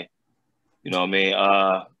care. You know what I mean?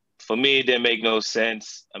 For me, it didn't make no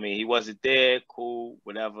sense. I mean, he wasn't there, cool,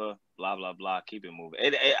 whatever, blah, blah, blah, keep it moving.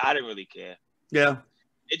 I didn't really care. Yeah.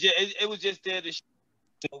 It was just there to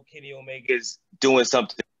know Kenny Omega's doing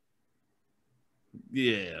something.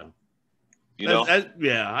 Yeah. You know?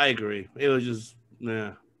 Yeah, I agree. It was just,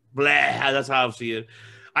 blah. That's how I see it.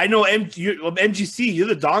 I know MGC, you're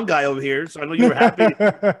the Don guy over here, so I know you were happy.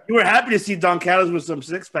 You were happy to see Don Callis with some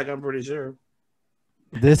six pack. I'm pretty sure.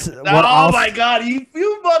 My God, you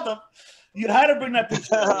had to bring that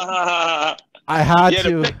picture. I had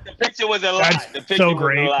to. The picture was a lie. The picture so was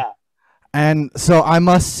great. a lie. And so I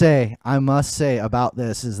must say about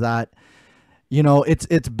this is that, you know,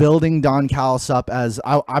 it's building Don Callis up as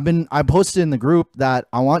I posted in the group that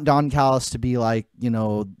I want Don Callis to be like, you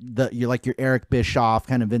know, you're like your Eric Bischoff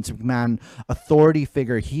kind of Vince McMahon authority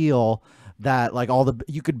figure heel that like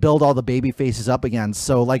you could build all the baby faces up against.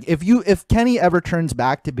 So like if Kenny ever turns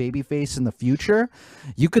back to babyface in the future,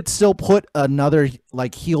 you could still put another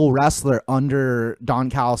like heel wrestler under Don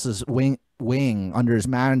Callis's wing under his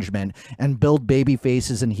management and build baby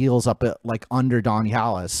faces and heels up at, like under Don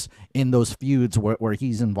Callis in those feuds where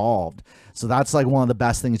he's involved. So that's like one of the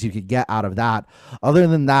best things you could get out of that. Other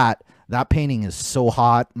than that painting is so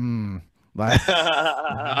hot. Like,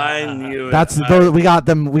 I knew it. That's we got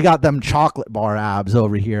them chocolate bar abs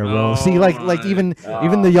over here, bro. See, like even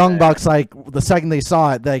the Young Bucks, like the second they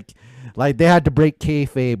saw it, like they had to break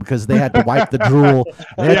kayfabe because they had to wipe the drool.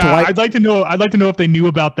 I'd like to know if they knew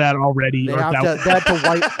about that already. They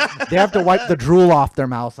have to wipe the drool off their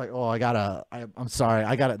mouth. Like, oh, I'm sorry,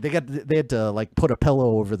 they had to like put a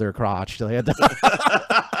pillow over their crotch. They had to.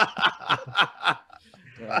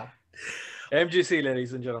 Yeah. MGC,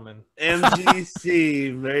 ladies and gentlemen.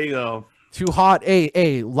 MGC, there you go. Too hot.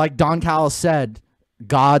 Hey, like Don Callis said,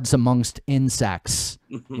 gods amongst insects.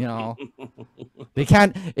 You know, they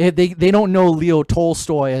can't. They don't know Leo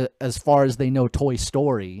Tolstoy as far as they know Toy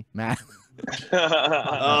Story, man.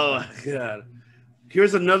 Oh my God!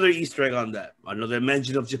 Here's another Easter egg on that. Another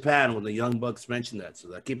mention of Japan when the Young Bucks mentioned that.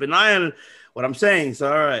 So keep an eye on what I'm saying.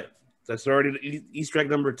 So all right, that's already Easter egg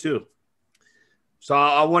number 2. So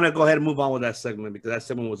I want to go ahead and move on with that segment because that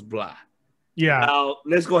segment was blah. Yeah. Now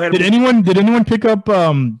let's go ahead. Did anyone pick up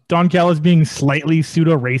Don Callis being slightly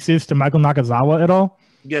pseudo racist to Michael Nakazawa at all?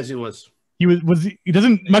 Yes, he was. He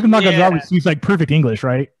doesn't Michael Nakazawa speaks like perfect English,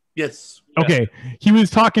 right? Yes. Okay. He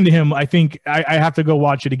was talking to him. I think I have to go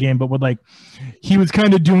watch it again, but he was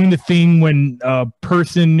kind of doing the thing when a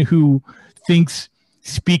person who thinks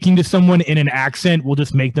speaking to someone in an accent will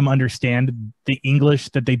just make them understand the English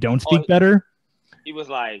that they don't speak better. He was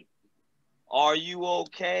like, "Are you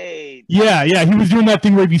okay?" Yeah. He was doing that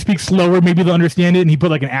thing where if you speak slower, maybe they'll understand it. And he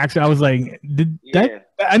put like an accent. I was like,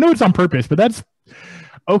 I know it's on purpose, but that's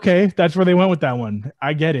okay. That's where they went with that one.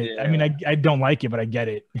 I get it. Yeah. I mean, I don't like it, but I get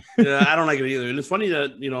it. Yeah, I don't like it either. And it's funny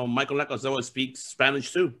that, you know, Michael Nakazawa speaks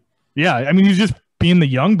Spanish too. Yeah. I mean, he's just being the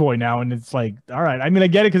young boy now. And it's like, all right. I mean, I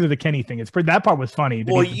get it because of the Kenny thing. That part was funny.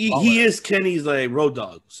 Well, he is Kenny's like road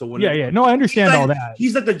dog. So when no, I understand all that.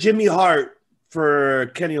 He's like the Jimmy Hart for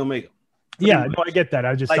Kenny Omega. Yeah, no, I get that.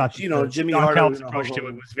 I just like, thought, you know, Jimmy Don Hart approach to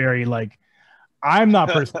it was very like, I'm not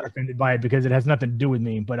personally offended by it because it has nothing to do with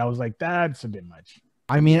me, but I was like, that's a bit much.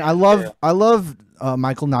 I mean, I love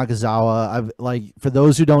Michael Nakazawa. For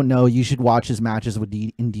those who don't know, you should watch his matches in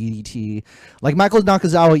DDT. Like Michael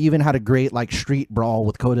Nakazawa even had a great like street brawl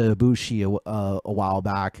with Kota Ibushi a while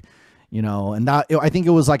back, you know, and I think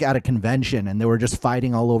it was like at a convention and they were just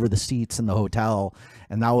fighting all over the seats in the hotel.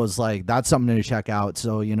 And that was like, that's something to check out.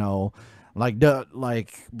 So, you know,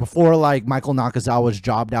 before like Michael Nakazawa's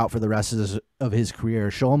jobbed out for the rest of his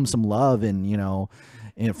career, show him some love and, you know,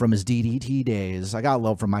 from his DDT days. I got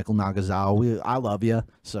love for Michael Nakazawa. I love you.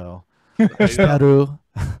 So, definitely.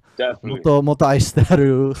 Moto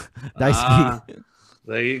aisteru.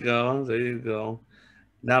 There you go.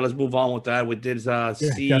 Now let's move on with that. We did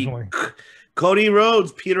see Cody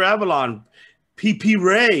Rhodes, Peter Avalon, PP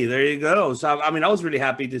Ray. There you go. So I mean, I was really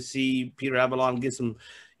happy to see Peter Avalon get some,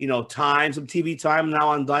 you know, some TV time now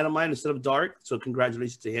on Dynamite instead of Dark. So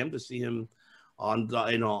congratulations to him to see him on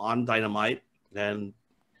Dynamite. And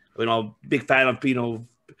you know, big fan of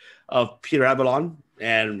Peter Avalon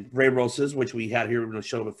and Ray Rosas, which we had here in the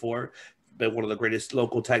show before. But one of the greatest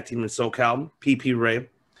local tag team in SoCal, PP Ray.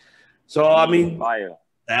 So I mean, fire.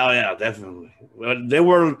 Oh yeah, definitely. They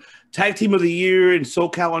were tag team of the year in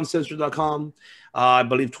SoCal Uncensored.com. I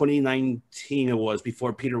believe 2019 it was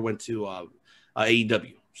before Peter went to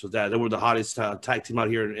AEW. So they were the hottest tag team out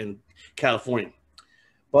here in California.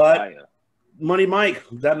 But Money Mike,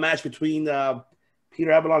 that match between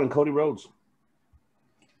Peter Avalon and Cody Rhodes.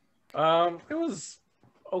 It was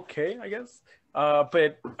okay, I guess.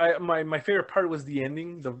 But my favorite part was the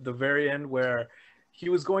ending, the very end where he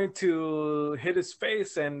was going to hit his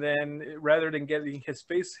face, and then rather than getting his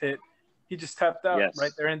face hit, he just tapped out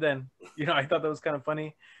right there and then. You know, I thought that was kind of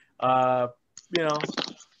funny. You know,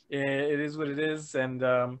 it is what it is, and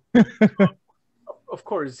of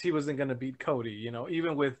course he wasn't gonna beat Cody. You know,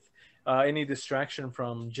 even with any distraction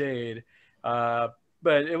from Jade. But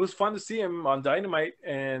it was fun to see him on Dynamite,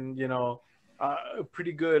 and you know,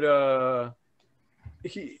 pretty good.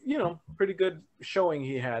 Pretty good showing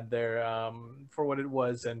he had there for what it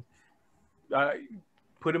was, and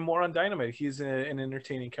put him more on Dynamite. He's an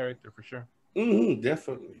entertaining character for sure.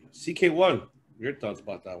 Definitely. CK1, your thoughts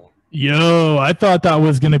about that one? Yo, I thought that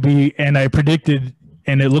was going to be, and I predicted,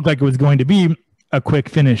 and it looked like it was going to be a quick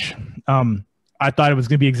finish. I thought it was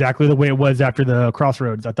going to be exactly the way it was after the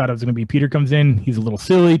Crossroads. I thought it was going to be Peter comes in, he's a little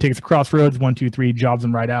silly, takes the Crossroads, 1, 2, 3, jobs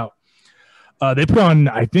him right out. They put on,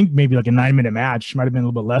 I think, maybe like a 9-minute match. Might have been a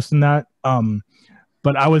little bit less than that.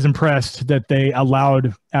 But I was impressed that they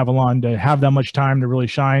allowed Avalon to have that much time to really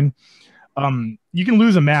shine. You can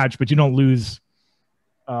lose a match, but you don't lose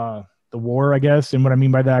the war, I guess. And what I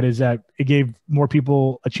mean by that is that it gave more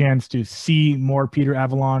people a chance to see more Peter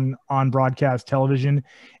Avalon on broadcast television.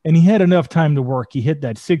 And he had enough time to work. He hit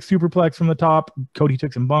that 6 superplex from the top. Cody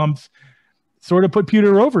took some bumps, sort of put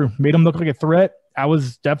Peter over, made him look like a threat. I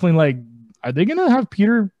was definitely like, are they going to have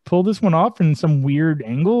Peter pull this one off in some weird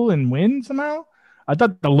angle and win somehow? I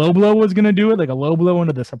thought the low blow was going to do it, like a low blow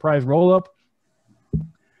into the surprise roll up.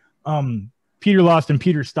 Peter lost in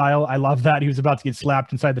Peter's style. I love that. He was about to get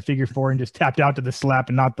slapped inside the figure 4 and just tapped out to the slap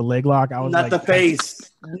and not the leg lock. I was not like, the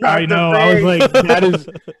face. I know. I was like,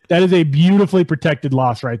 that is a beautifully protected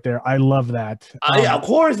loss right there. I love that. Yeah, of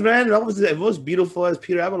course, man. It was beautiful as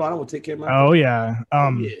Peter Avalon. I will take care of my. Oh yeah.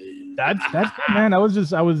 That's good, man. I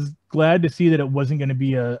was glad to see that it wasn't going to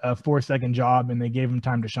be a 4-second job, and they gave him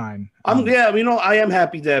time to shine. I am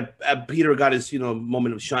happy that Peter got his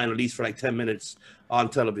moment of shine, at least for like 10 minutes on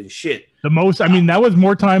television. Shit. The most, I mean, that was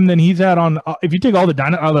more time than he's had on. If you take all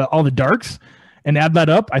the darks and add that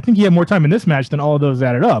up, I think he had more time in this match than all of those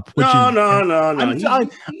added up. No.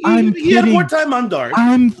 He had more time on dark.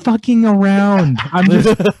 I'm fucking around.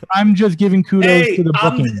 I'm just giving kudos to the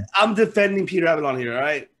booking. I'm defending Peter Avalon here. All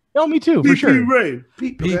right. Oh, me too, for sure.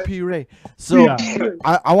 PP Ray. So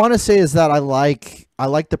I want to say is that I like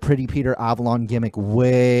the Pretty Peter Avalon gimmick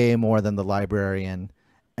way more than the Librarian,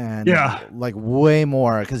 and like way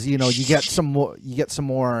more because you get some more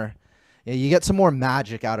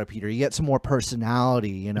magic out of Peter. You get some more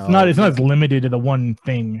personality. It's not as limited to the one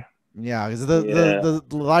thing. Yeah, because the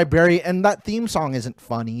Librarian and that theme song isn't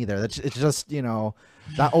fun either. It's just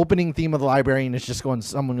that opening theme of the Librarian is just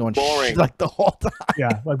someone going boring like the whole time.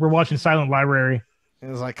 Yeah, like we're watching Silent Library. It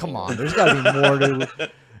was like, come on, there's got to be more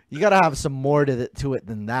to. You got to have some more to it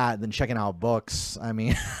than that, than checking out books. I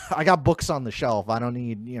mean, I got books on the shelf. I don't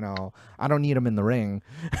need them in the ring,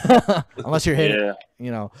 unless you're hitting,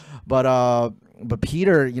 But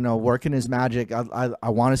Peter, working his magic. I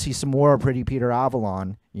want to see some more Pretty Peter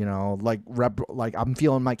Avalon. Like I'm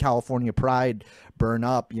feeling my California pride burn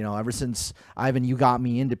up. Ever since Ivan, you got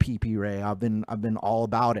me into PP Ray. I've been all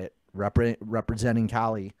about it, representing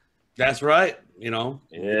Cali. That's right. Yeah,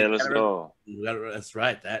 let's go. That's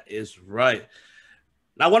right. That is right.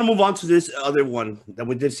 Now I want to move on to this other one that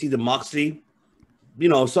we did see, the Moxley.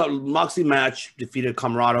 Moxley match defeated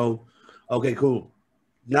Camarado. Okay, cool.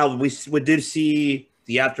 Now we did see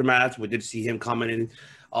the aftermath. We did see him commenting,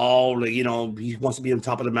 he wants to be on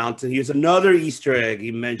top of the mountain. Here's another Easter egg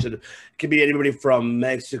he mentioned. It could be anybody from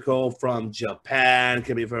Mexico, from Japan.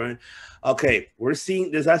 Could be from. Okay, we're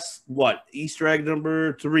seeing this. That's what Easter egg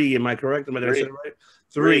number 3. Am I correct? Am I right?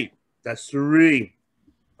 3. That's 3.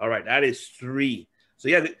 All right, that is 3. So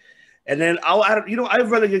yeah, and then I'd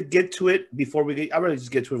rather get to it before I'd rather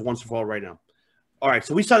just get to it once and for all right now. All right,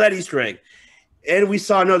 so we saw that Easter egg. And we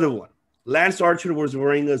saw another one. Lance Archer was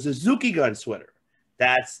wearing a Suzuki Gun sweater.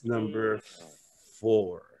 That's number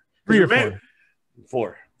 4. 3 or 4?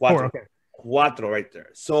 4. 4, okay. 4 right there.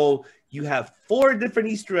 So you have 4 different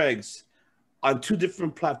Easter eggs on 2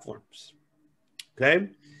 different platforms. Okay?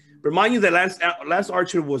 Remind you that Lance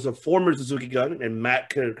Archer was a former Suzuki Gun, and Matt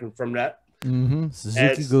could confirm that.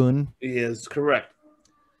 Suzuki Gun. Yes, correct.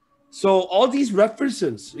 So all these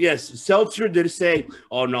references, yes, Seltzer did say,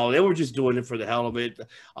 "Oh no, they were just doing it for the hell of it."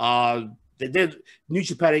 They did. New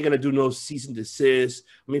Japan ain't gonna do no cease and desist.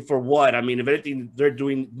 I mean, for what? I mean, if anything, they're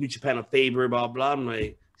doing New Japan a favor. Blah blah. I'm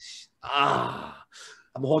like,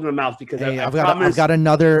 I'm holding my mouth because I've got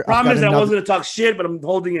another. I wasn't gonna talk shit, but I'm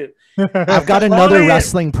holding it. I've got another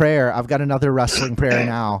wrestling prayer. I've got another wrestling prayer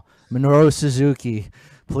now. Minoru Suzuki,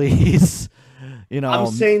 please. I'm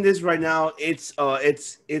saying this right now. It's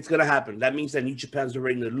gonna happen. That means that New Japan's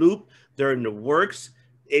already in the loop. They're in the works.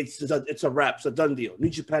 it's a wrap. It's a done deal. New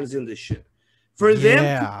Japan is in this shit. For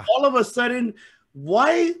them, all of a sudden,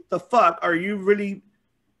 why the fuck are you really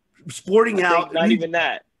sporting out? Not even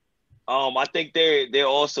that. I think they're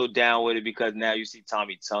also down with it because now you see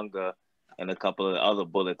Tommy Tunga and a couple of other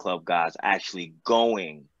Bullet Club guys actually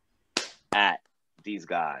going at these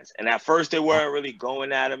guys. And at first they weren't really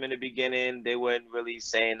going at them in the beginning. They weren't really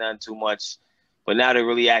saying nothing too much. But now they're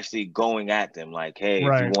really actually going at them. Like, hey,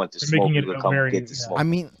 if you want the smoke, you can come get the smoke. I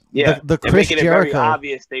mean, yeah, the they're Chris making Jericho, it very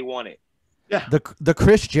obvious they want it. Yeah. The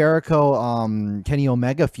Chris Jericho Kenny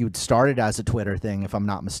Omega feud started as a Twitter thing, if I'm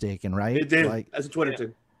not mistaken, right? It did, as a Twitter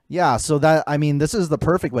thing. Yeah, so that, I mean, this is the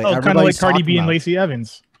perfect way. Oh, kind of like Cardi B and Lacey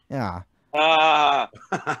Evans. Yeah. Yeah,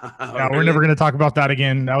 we're never going to talk about that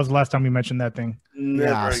again. That was the last time we mentioned that thing.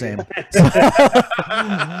 Yeah, same.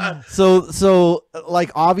 So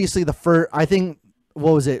like, obviously the first, I think,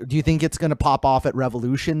 what was it? Do you think it's going to pop off at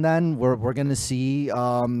Revolution then? We're going to see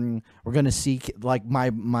like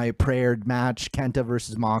my prayered match, Kenta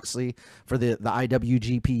versus Moxley for the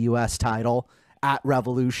IWGP US title at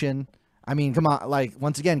Revolution. I mean, come on, like,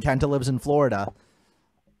 once again, Kenta lives in Florida.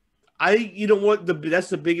 You know what? That's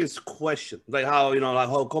the biggest question. Like how, like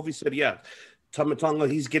how Kofi said, yeah, Tama Tonga,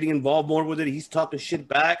 he's getting involved more with it. He's talking shit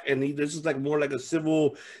back, and this is like more like a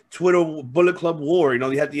civil Twitter Bullet Club war.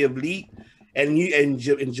 You had the Elite and in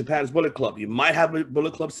Japan's Bullet Club. You might have a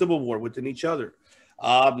Bullet Club civil war within each other.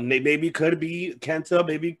 Maybe it could be Kenta,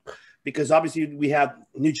 maybe because obviously we have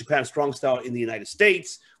New Japan Strong Style in the United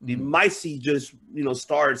States. We might see just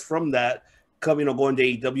stars from that coming or going to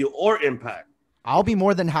AEW or Impact. I'll be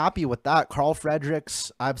more than happy with that. Carl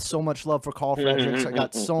Fredericks. I have so much love for Carl Fredericks. I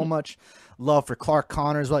got so much love for Clark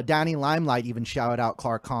Connors. Well, Danny Limelight even shouted out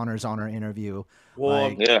Clark Connors on our interview.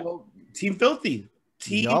 Well, well, Team Filthy.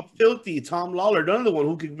 Filthy. Tom Lawler, another one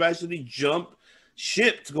who could actually jump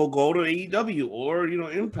ship to go to AEW or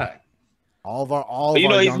Impact.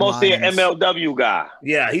 He's mostly an MLW guy.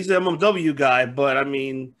 Yeah, he's an MLW guy. But I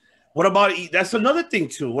mean, what about that's another thing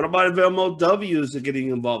too? What about if MLWs are getting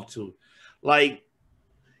involved too? Like,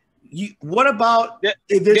 what about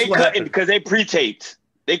if this? They couldn't because they pre-taped.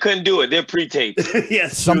 They couldn't do it. They're pre-taped.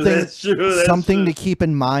 Yes, something to keep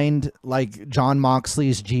in mind. Like John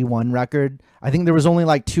Moxley's G1 record. I think there was only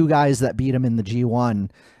like 2 guys that beat him in the G1,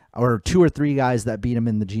 or 2 or 3 guys that beat him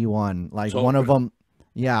in the G1. Like one of them,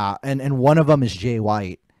 yeah, and one of them is Jay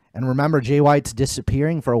White. And remember, Jay White's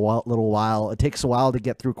disappearing for a little while. It takes a while to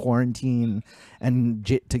get through quarantine and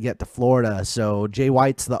to get to Florida. So Jay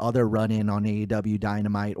White's the other run-in on AEW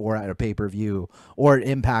Dynamite or at a pay-per-view or at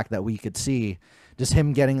Impact that we could see. Just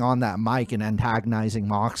him getting on that mic and antagonizing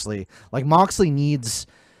Moxley. Like, Moxley needs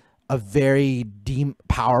a very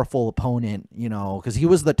powerful opponent, because he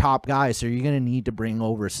was the top guy. So you're going to need to bring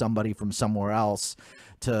over somebody from somewhere else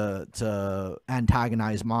to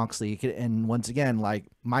antagonize Moxley. And once again, like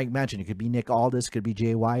Mike mentioned, it could be Nick Aldis, could be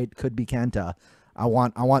Jay White, could be Kenta. I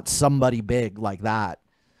want somebody big like that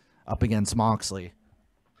up against Moxley.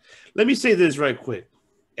 Let me say this right quick,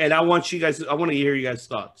 and I want to hear you guys'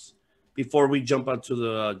 thoughts before we jump onto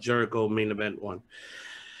the Jericho main event one.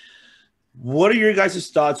 What are your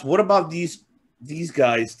guys' thoughts? What about these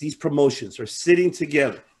guys, these promotions are sitting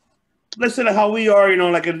together? Listen to how we are,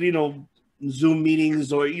 like Zoom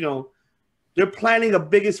meetings, or they're planning the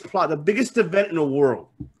biggest event in the world.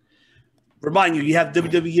 Remind you have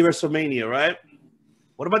WWE WrestleMania, right?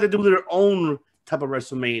 What about they do their own type of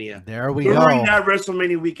WrestleMania? There we go. During that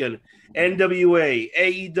WrestleMania weekend, NWA,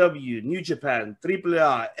 AEW, New Japan,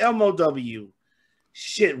 AAA, MLW,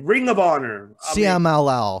 Ring of Honor,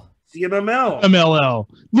 CMLL, MLL,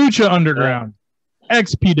 Lucha Underground,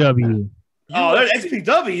 XPW. Oh, there's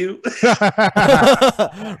XPW.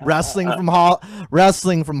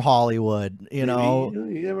 wrestling from Hollywood. You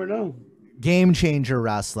never know. Game Changer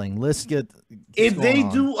Wrestling. Let's get. If they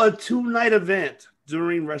do a 2-night event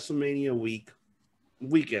during WrestleMania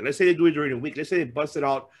weekend, let's say they do it during the week. Let's say they bust it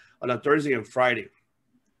out on a Thursday and Friday.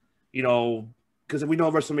 Because we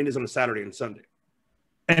know WrestleMania is on a Saturday and Sunday.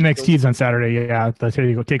 NXT's on Saturday. Yeah, the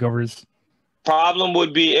takeovers. Problem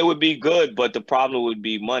would be it would be good, but the problem would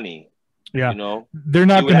be money. Yeah, they're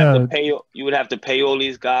not gonna pay. You would have to pay all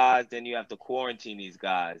these guys. Then you have to quarantine these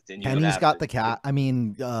guys. Then Kenny's got the cash. I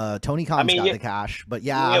mean, Tony Khan's got the cash, but it's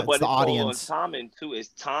the audience. Timing too. It's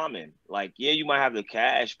timing. Like, you might have the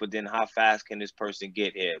cash, but then how fast can this person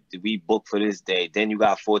get here? Did we book for this day? Then you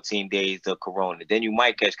got 14 days of Corona. Then you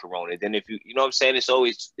might catch Corona. Then if you know what I'm saying, it's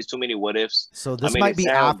too many what ifs. So this might be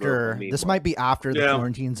after. This might be after the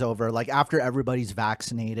quarantine's over. Like after everybody's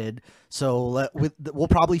vaccinated. So we'll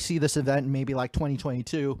probably see this event in maybe like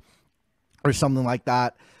 2022 or something like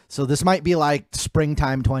that. So this might be like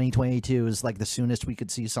springtime 2022 is like the soonest we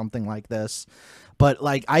could see something like this. But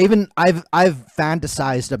like I've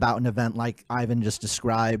fantasized about an event like Ivan just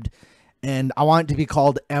described, and I want it to be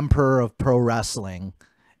called Emperor of Pro Wrestling.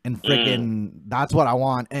 And freaking that's what I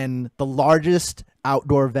want. And the largest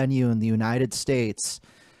outdoor venue in the United States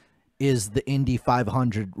is the Indy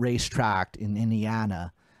 500 racetrack in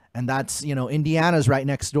Indiana. And that's, you know, Indiana's right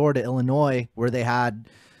next door to Illinois, where they had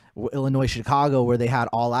Illinois, Chicago, where they had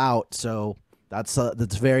All Out. So that's a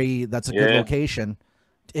good location.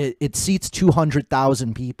 It seats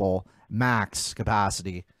 200,000 people max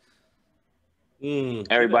capacity.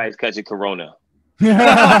 Everybody's catching Corona.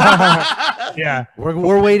 Yeah,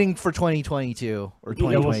 we're waiting for 2022 or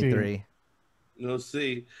 2023. We'll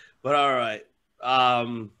see. But all right.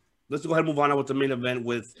 Let's go ahead and move on with the main event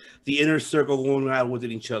with the Inner Circle going out with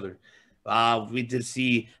each other. We did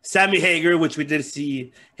see Sammy Hagar, which we did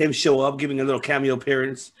see him show up, giving a little cameo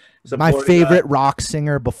appearance. My favorite rock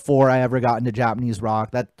singer before I ever got into Japanese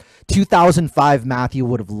rock. That 2005 Matthew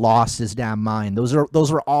would have lost his damn mind. Those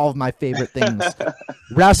were all of my favorite things.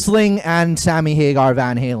 Wrestling and Sammy Hagar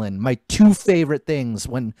Van Halen. My two favorite things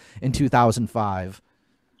in 2005.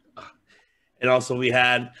 And also we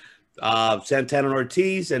had Santana and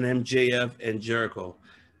Ortiz and MJF and Jericho.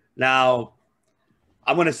 Now,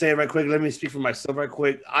 I'm going to say it right quick. Let me speak for myself right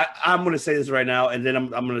quick. I'm going to say this right now, and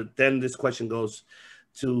then then this question goes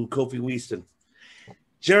to Kofi Weaston.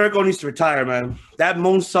 Jericho needs to retire, man. That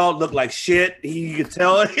moonsault looked like shit. You could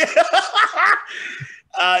tell.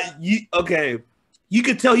 You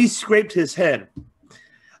could tell he scraped his head.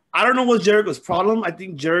 I don't know what's Jericho's problem. I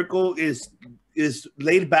think Jericho is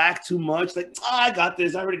laid back too much. Like, I got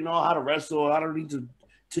this. I already know how to wrestle. I don't need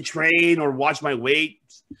to train or watch my weight.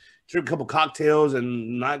 Drink a couple cocktails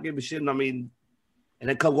and not give a shit. I mean, and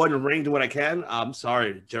then come go in the ring, do what I can. I'm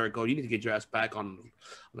sorry, Jericho. You need to get your ass back on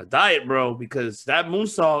a diet, bro, because that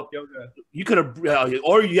moonsault, you could have,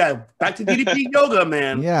 back to DDP yoga,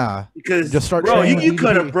 man. Yeah. Because, just start bro, you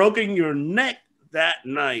could have broken your neck that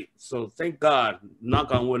night. So thank God,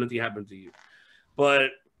 knock on wood, nothing happened to you.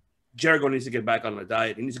 But Jericho needs to get back on the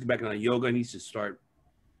diet. He needs to get back on the yoga. He needs to start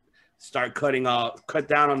cut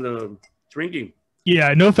down on the drinking.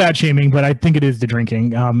 Yeah, no fat shaming, but I think it is the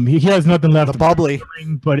drinking. He has nothing left. The bubbly.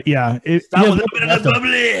 But yeah.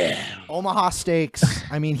 Bubbly. Omaha Steaks.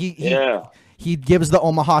 I mean, he gives the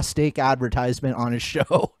Omaha Steak advertisement on his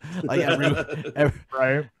show. Like every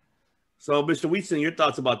right. So, Mr. Wheatson, your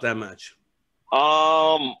thoughts about that match?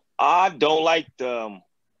 I don't like the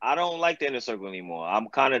Inner Circle anymore. I'm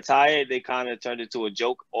kind of tired. They kind of turned into a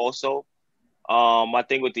joke also. My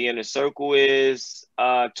thing with the Inner Circle is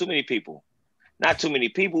too many people. Not too many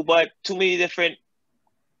people, but too many different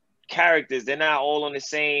characters. They're not all on the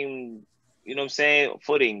same, you know what I'm saying,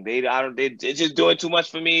 footing. They're just doing too much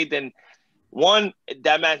for me. Then one,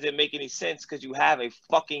 that match didn't make any sense because you have a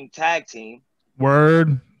fucking tag team.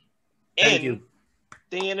 Word. In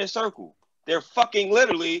the Inner Circle. They're fucking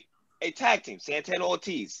literally a tag team. Santana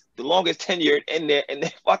Ortiz, the longest tenured in there.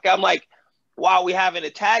 And I'm like, why are we having a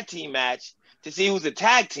tag team match to see who's a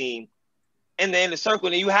tag team in the Inner Circle?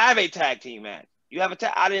 And you have a tag team match. You have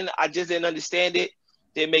I just didn't understand it.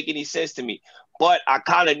 Didn't make any sense to me. But I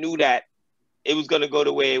kind of knew that it was going to go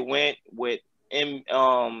the way it went with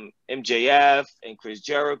MJF and Chris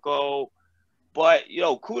Jericho. But,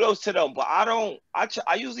 kudos to them. But I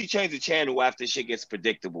usually change the channel after shit gets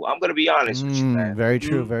predictable. I'm going to be honest with you, man. Very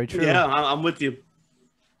true, very true. Yeah, I'm with you.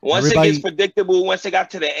 Once it gets predictable, once it got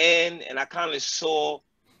to the end, and I kind of saw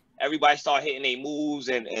everybody start hitting their moves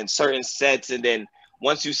and certain sets, and then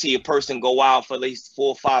once you see a person go out for at least 4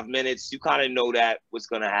 or 5 minutes, you kind of know that what's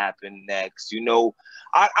going to happen next.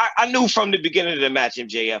 I knew from the beginning of the match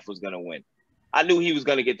MJF was going to win. I knew he was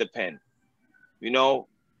going to get the pin.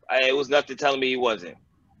 It was nothing telling me he wasn't.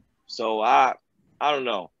 So I don't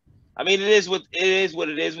know. I mean, it is what it is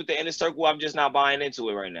with the Inner Circle. I'm just not buying into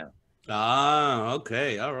it right now. Ah,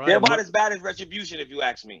 okay, all right. They're about as bad as Retribution, if you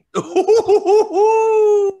ask me.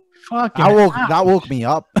 That woke me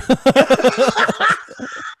up.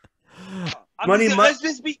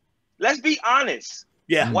 Let's be honest.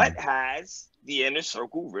 Yeah. What has the Inner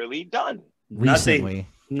Circle really done? Recently.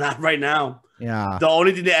 Not right now. Yeah. The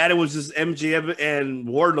only thing they added was just MJF and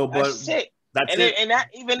Wardlow, but that's it. That's it. And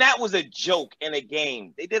that was a joke in a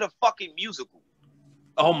game. They did a fucking musical.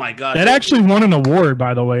 Oh my god! That actually won an award,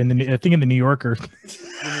 by the way, I think in the New Yorker.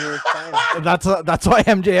 That's why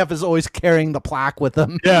MJF is always carrying the plaque with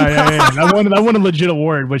him. Yeah. That won a legit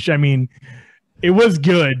award, which I mean, it was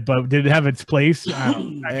good, but did it have its place?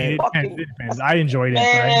 It depends. I enjoyed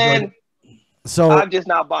it. So I'm just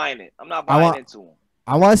not buying it. I'm not buying into him.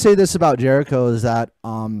 I want to say this about Jericho is that,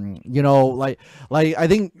 you know, like I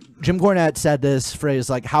think Jim Cornette said this phrase,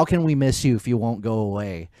 like, how can we miss you if you won't go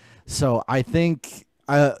away? So I think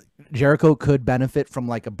Jericho could benefit from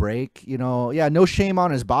like a break, you know. Yeah, no shame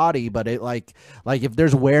on his body, but it like if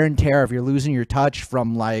there's wear and tear, if you're losing your touch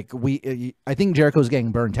from like I think Jericho's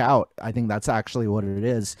getting burnt out. I think that's actually what it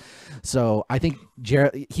is. So I think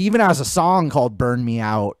he even has a song called "Burn Me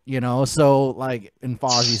Out," you know. So like in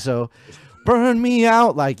Fozzy, so burn me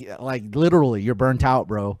out, like literally you're burnt out,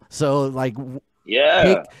 bro. So like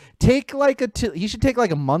yeah, take like he should take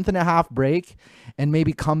like a month and a half break and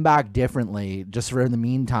maybe come back differently just for in the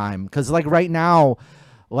meantime, because like right now,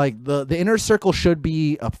 like the inner circle should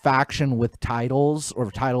be a faction with titles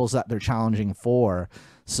or titles that they're challenging for.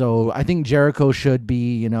 So I think Jericho should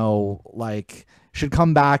be, you know, like should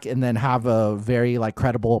come back and then have a very like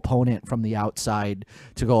credible opponent from the outside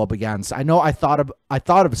to go up against. I know I thought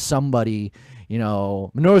of somebody, you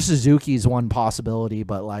know, Minoru Suzuki is one possibility,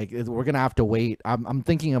 but like we're gonna have to wait. I'm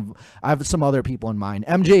thinking of, I have some other people in mind.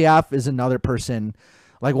 MJF is another person.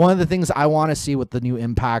 Like one of the things I want to see with the new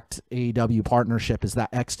Impact AEW partnership is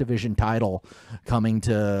that X Division title coming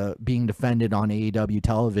to being defended on AEW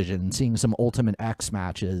television, seeing some Ultimate X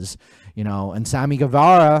matches, you know, and Sammy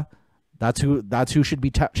Guevara, that's who should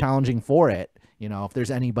be challenging for it. You know, if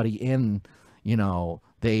there's anybody in, you know,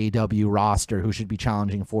 the AEW roster who should be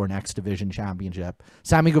challenging for an X Division championship.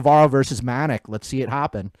 Sammy Guevara versus Manic. Let's see it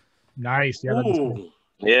happen. Nice. Yeah,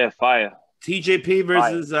 yeah, fire. TJP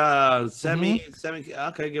versus Semi.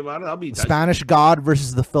 Okay, give out. I'll be Spanish God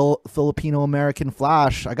versus the Filipino American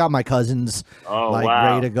Flash. I got my cousins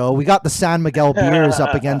ready to go. We got the San Miguel beers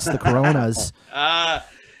up against the Coronas.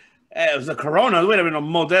 It was a Corona. Wait a minute,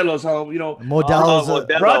 Modelo. So you know, Modelo's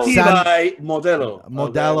brought to you by Modelo.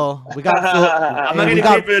 Modelo. Okay. We got. I'm not getting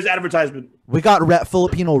paid for this advertisement. We got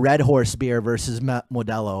Filipino Red Horse beer versus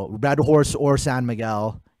Modelo. Red Horse or San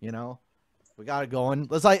Miguel. You know, we got it going.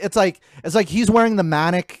 It's like he's wearing the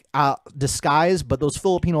Manic disguise, but those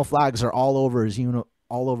Filipino flags are all over his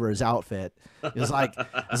all over his outfit. It's like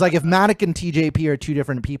if Manic and TJP are two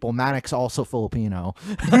different people, Manic's also Filipino.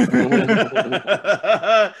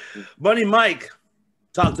 Bunny Mike,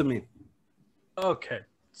 talk to me. Okay,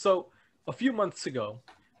 so a few months ago,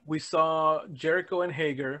 we saw Jericho and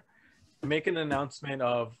Hager make an announcement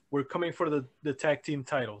of we're coming for the tag team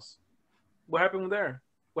titles. What happened there?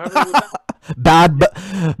 What happened with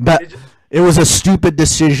that? Bad. It was a stupid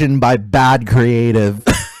decision by bad creative.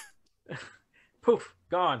 Poof,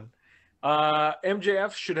 gone.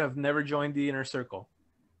 MJF should have never joined the Inner Circle.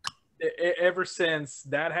 Ever since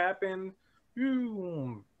that happened,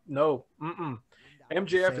 no.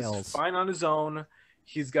 MJF is fine on his own.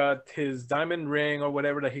 He's got his diamond ring or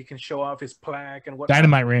whatever that he can show off, his plaque and what.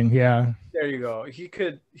 Dynamite ring, yeah. There you go.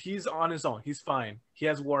 He's on his own. He's fine. He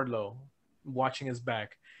has Wardlow watching his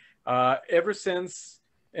back. Ever since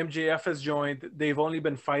MJF has joined, they've only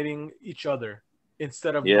been fighting each other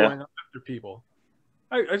instead of going after people.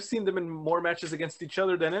 I've seen them in more matches against each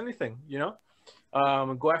other than anything, you know?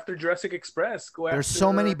 Go after Jurassic Express. There's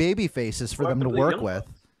so many baby faces for them to work with.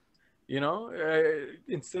 You know,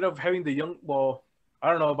 instead of having the young, well, I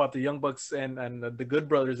don't know about the Young Bucks and the Good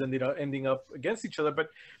Brothers ending up against each other, but,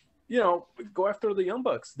 you know, go after the Young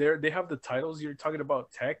Bucks. They have the titles. You're talking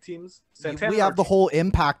about tag teams. We have the whole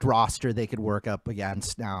Impact roster they could work up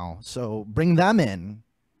against now, so bring them in.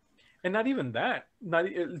 And not even that. Not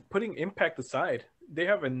putting Impact aside. They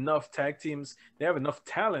have enough tag teams. They have enough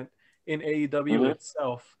talent in AEW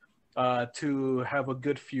itself to have a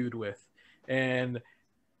good feud with. And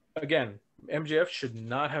again, MJF should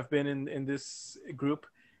not have been in this group.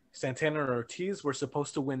 Santana and Ortiz were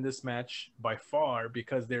supposed to win this match by far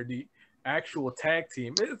because they're the actual tag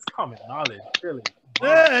team. It's common knowledge, really.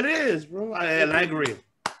 Yeah, it is, bro. I agree.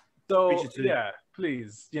 So, yeah,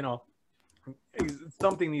 please, you know,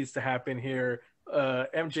 something needs to happen here.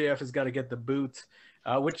 MJF has got to get the boot,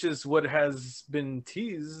 which is what has been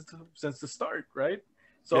teased since the start, right?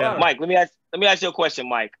 So, Mike, let me ask you a question,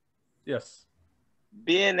 Mike. Yes.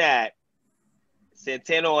 Being that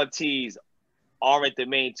Santana Ortiz aren't the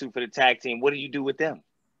main two for the tag team, what do you do with them?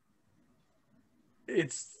 You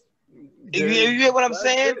get what I'm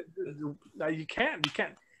saying? You can't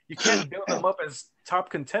build them up as top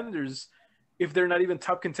contenders if they're not even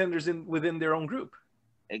top contenders within their own group.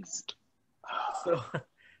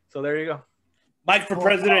 So there you go. Mike for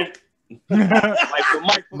president.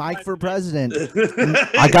 Mike for president.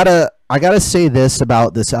 I gotta say this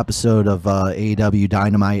about this episode of AEW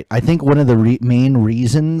Dynamite. I think one of the main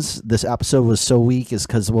reasons this episode was so weak is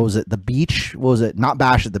because what was it? The beach? What was it? Not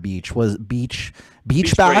Bash at the Beach. Was it Beach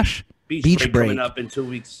Bash? Beach break coming up in 2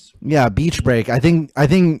 weeks. Yeah, beach break. I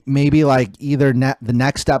think maybe like either the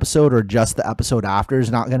next episode or just the episode after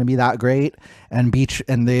is not going to be that great. And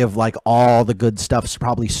they have like all the good stuff's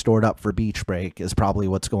probably stored up for beach break is probably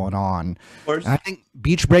what's going on. Of course. And I think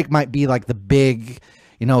beach break might be like the big,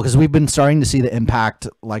 because we've been starting to see the Impact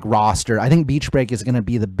like roster. I think beach break is going to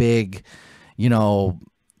be the big,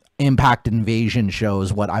 Impact invasion show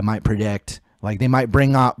is what I might predict. Like they might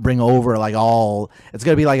bring over like it's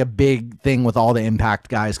going to be like a big thing with all the Impact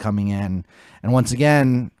guys coming in. And once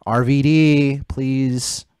again, RVD,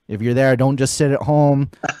 please, if you're there, don't just sit at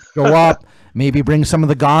home, go up, maybe bring some of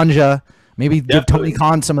the ganja, maybe give Tony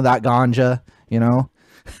Khan some of that ganja,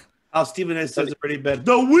 How Stephen A says it pretty bad.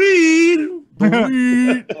 The weed.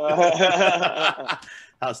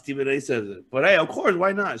 How Stephen A says it. But hey, of course,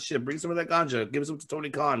 why not? Shit, bring some of that ganja. Give some to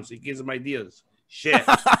Tony Khan so he gives some ideas. Shit.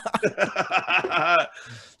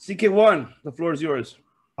 CK1, the floor is yours.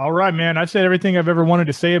 All right, man. I've said everything I've ever wanted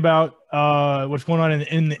to say about what's going on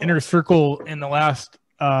in the inner circle in the last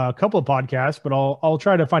couple of podcasts, but I'll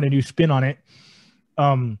try to find a new spin on it.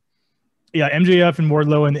 Yeah, MJF and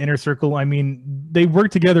Wardlow in the inner circle. I mean, they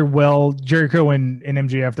work together well. Jericho and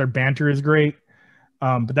MJF, their banter is great,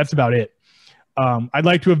 but that's about it. I'd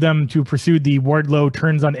like to have them to pursue the Wardlow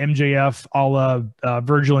turns on MJF a la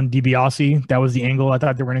Virgil and DiBiase. That was the angle I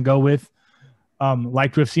thought they were going to go with.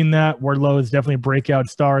 Like to have seen that. Wardlow is definitely a breakout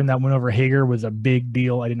star, and that win over Hager was a big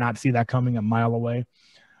deal. I did not see that coming a mile away.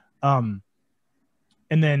 And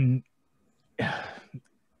then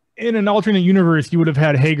in an alternate universe, you would have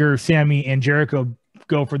had Hager, Sammy, and Jericho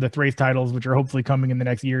go for the Thrace titles, which are hopefully coming in the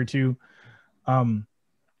next year or two.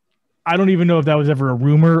 I don't even know if that was ever a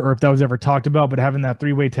rumor or if that was ever talked about, but having that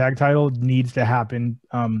 3-way tag title needs to happen.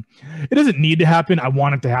 It doesn't need to happen. I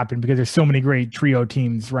want it to happen because there's so many great trio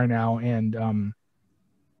teams right now. And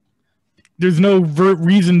there's no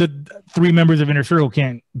reason that 3 members of Inner Circle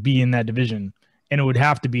can't be in that division. And it would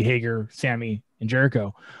have to be Hager, Sammy, and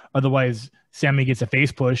Jericho. Otherwise, Sammy gets a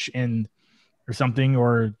face push or something,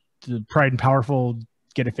 or the Pride and Powerful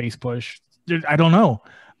get a face push. I don't know.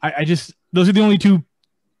 I just, those are the only 2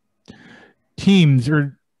 teams,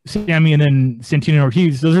 or Sammy and then Santino and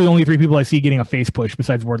Ortiz. Those are the only 3 people I see getting a face push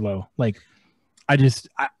besides Wardlow. Like, I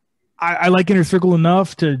like Inner Circle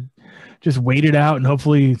enough to just wait it out and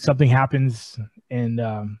hopefully something happens. And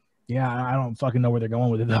yeah, I don't fucking know where they're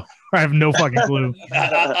going with it though. I have no fucking clue.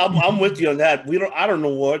 I'm with you on that. I don't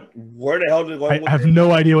know where the hell they're going. I have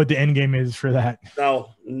no idea what the end game is for that.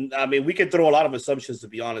 No, I mean we can throw a lot of assumptions to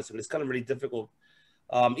be honest, and it's kind of really difficult.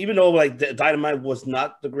 Even though like the Dynamite was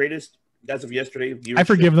not the greatest as of yesterday, I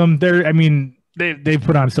forgive them. They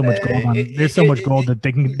put on so much gold. There's so much gold that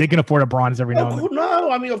they can afford a bronze every now and then. No,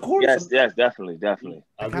 I mean of course. Yes, definitely.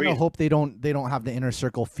 I kind of hope they don't have the Inner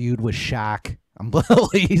Circle feud with Shaq.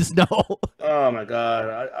 Please no. Oh my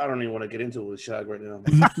god, I don't even want to get into it with Shaq right now.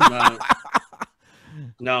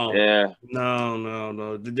 No. Yeah.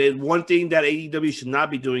 No. The one thing that AEW should not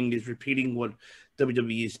be doing is repeating what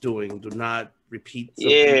WWE is doing. Do not repeat.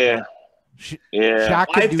 Yeah. Shaq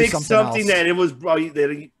I fixed something that it was probably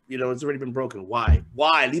that it's already been broken. Why?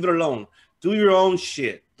 Leave it alone. Do your own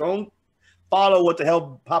shit. Don't follow what the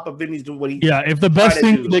hell Papa Vinny's doing. What he if the best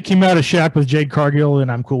thing that came out of Shaq was Jade Cargill, then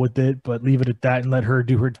I'm cool with it. But leave it at that and let her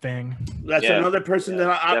do her thing. That's another person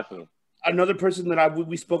that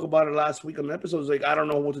we spoke about it last week on the episode. Like I don't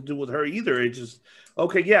know what to do with her either. It's just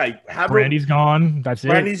Brandy's gone. That's it.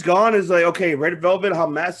 Brandy's gone is like okay. Red Velvet, how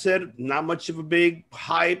Matt said, not much of a big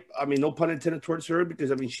hype. I mean, no pun intended towards her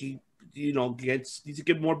because I mean she needs to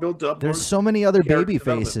get more built up. There's so many other baby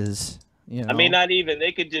faces. I mean, not even.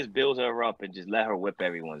 They could just build her up and just let her whip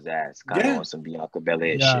everyone's ass. Kind of on some Bianca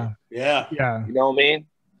Belair shit. Yeah. You know what I mean?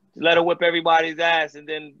 Just let her whip everybody's ass, and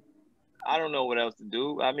then I don't know what else to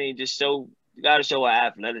do. I mean, just show. You got to show her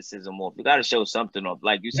athleticism off. You got to show something off.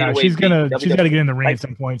 Like you see, the way she's got to get in the ring at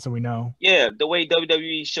some point, so we know. Yeah, the way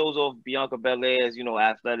WWE shows off Bianca Belair's,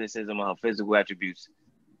 athleticism and her physical attributes.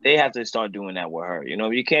 They have to start doing that with her.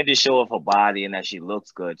 You can't just show off her body and that she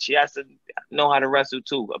looks good. She has to know how to wrestle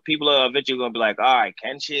too. People are eventually going to be like, all right,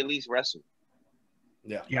 can she at least wrestle?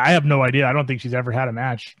 Yeah, I have no idea. I don't think she's ever had a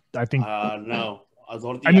match. I think no.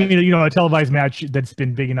 I mean, a televised match that's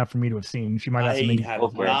been big enough for me to have seen. She might have we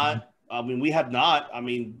have not. I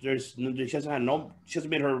mean, she hasn't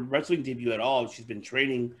made her wrestling debut at all. She's been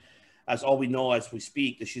training, as all we know as we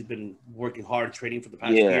speak, that she's been working hard training for the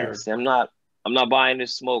past year. I'm not buying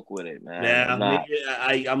this smoke with it, man. Yeah,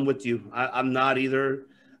 I'm with you. I'm not either.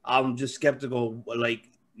 I'm just skeptical. Like,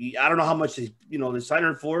 I don't know how much they sign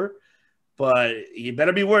her for, but you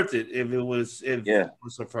better be worth it if it was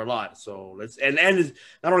for a lot. So let's and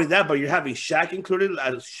not only that, but you're having Shaq included,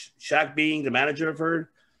 Shaq being the manager of her.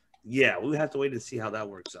 Yeah, we have to wait to see how that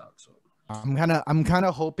works out. So I'm kind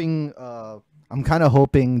of hoping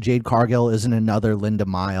Jade Cargill isn't another Linda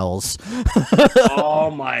Miles. Oh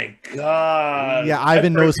my god! Yeah,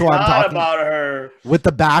 Ivan knows who I'm talking about. Her with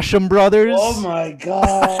the Basham brothers. Oh my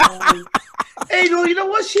god! Hey, no, you know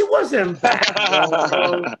what? She wasn't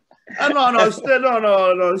bad. No.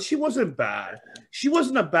 She wasn't bad. She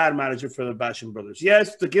wasn't a bad manager for the Basham brothers.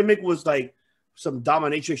 Yes, the gimmick was like some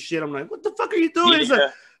dominatrix shit. I'm like, what the fuck are you doing? Yeah. It's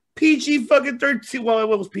a PG fucking 13. Well,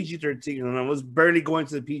 it was PG 13, and I was barely going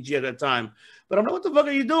to the PG at that time. But I'm like, what the fuck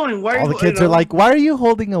are you doing? Why? All the kids are like, why are you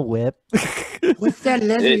holding a whip? What's that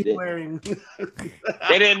Leslie wearing?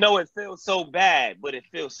 They didn't know it feels so bad, but it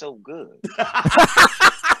feels so good.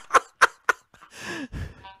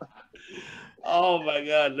 Oh my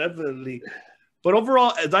god, definitely. But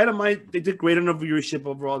overall, Dynamite, they did great on the viewership.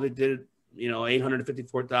 Overall, they did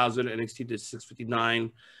 854,000. NXT did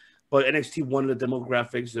 659, but NXT won the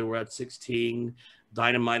demographics. They were at 16.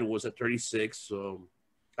 Dynamite was at 36, so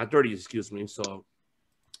at 30, excuse me. So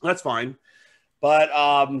that's fine. But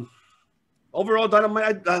overall,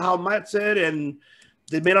 Dynamite, how Matt said, and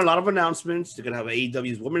they made a lot of announcements. They're gonna have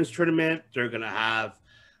AEW's women's tournament. They're gonna have,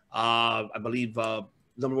 I believe,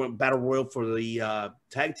 #1 battle royal for the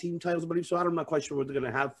tag team titles, I believe. So I'm not quite sure what they're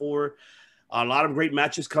going to have for. A lot of great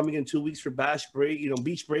matches coming in 2 weeks for Beach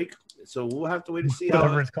Break. So we'll have to wait to see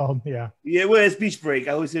whatever it's called. Yeah, well, it's Beach Break.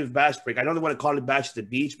 I always say it's Bash Break. I know they want to call it Bash at the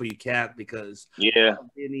Beach, but you can't because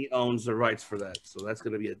Disney owns the rights for that. So that's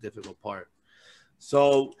going to be a difficult part.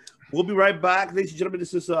 So we'll be right back, ladies and gentlemen.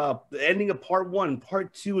 This is the ending of part 1.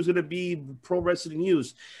 Part 2 is going to be Pro Wrestling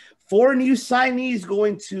News. 4 new signees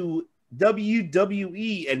going to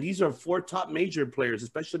WWE, and these are 4 top major players,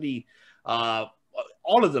 especially all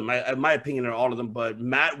of them. In my opinion, are all of them. But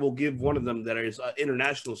Matt will give one of them that is an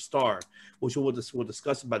international star, which we'll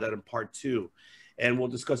discuss about that in part 2, and we'll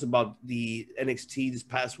discuss about the NXT this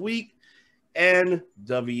past week and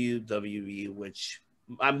WWE, which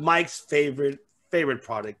Mike's favorite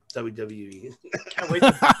product, WWE. Can't wait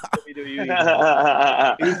to WWE.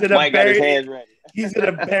 Mike got his hands ready. He's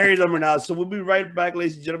going to bury them now. So we'll be right back,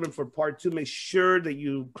 ladies and gentlemen, for part 2. Make sure that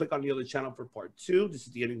you click on the other channel for part 2. This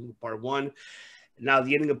is the ending of part 1. Now,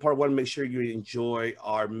 the ending of part 1, make sure you enjoy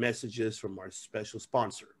our messages from our special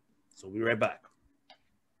sponsor. So we'll be right back.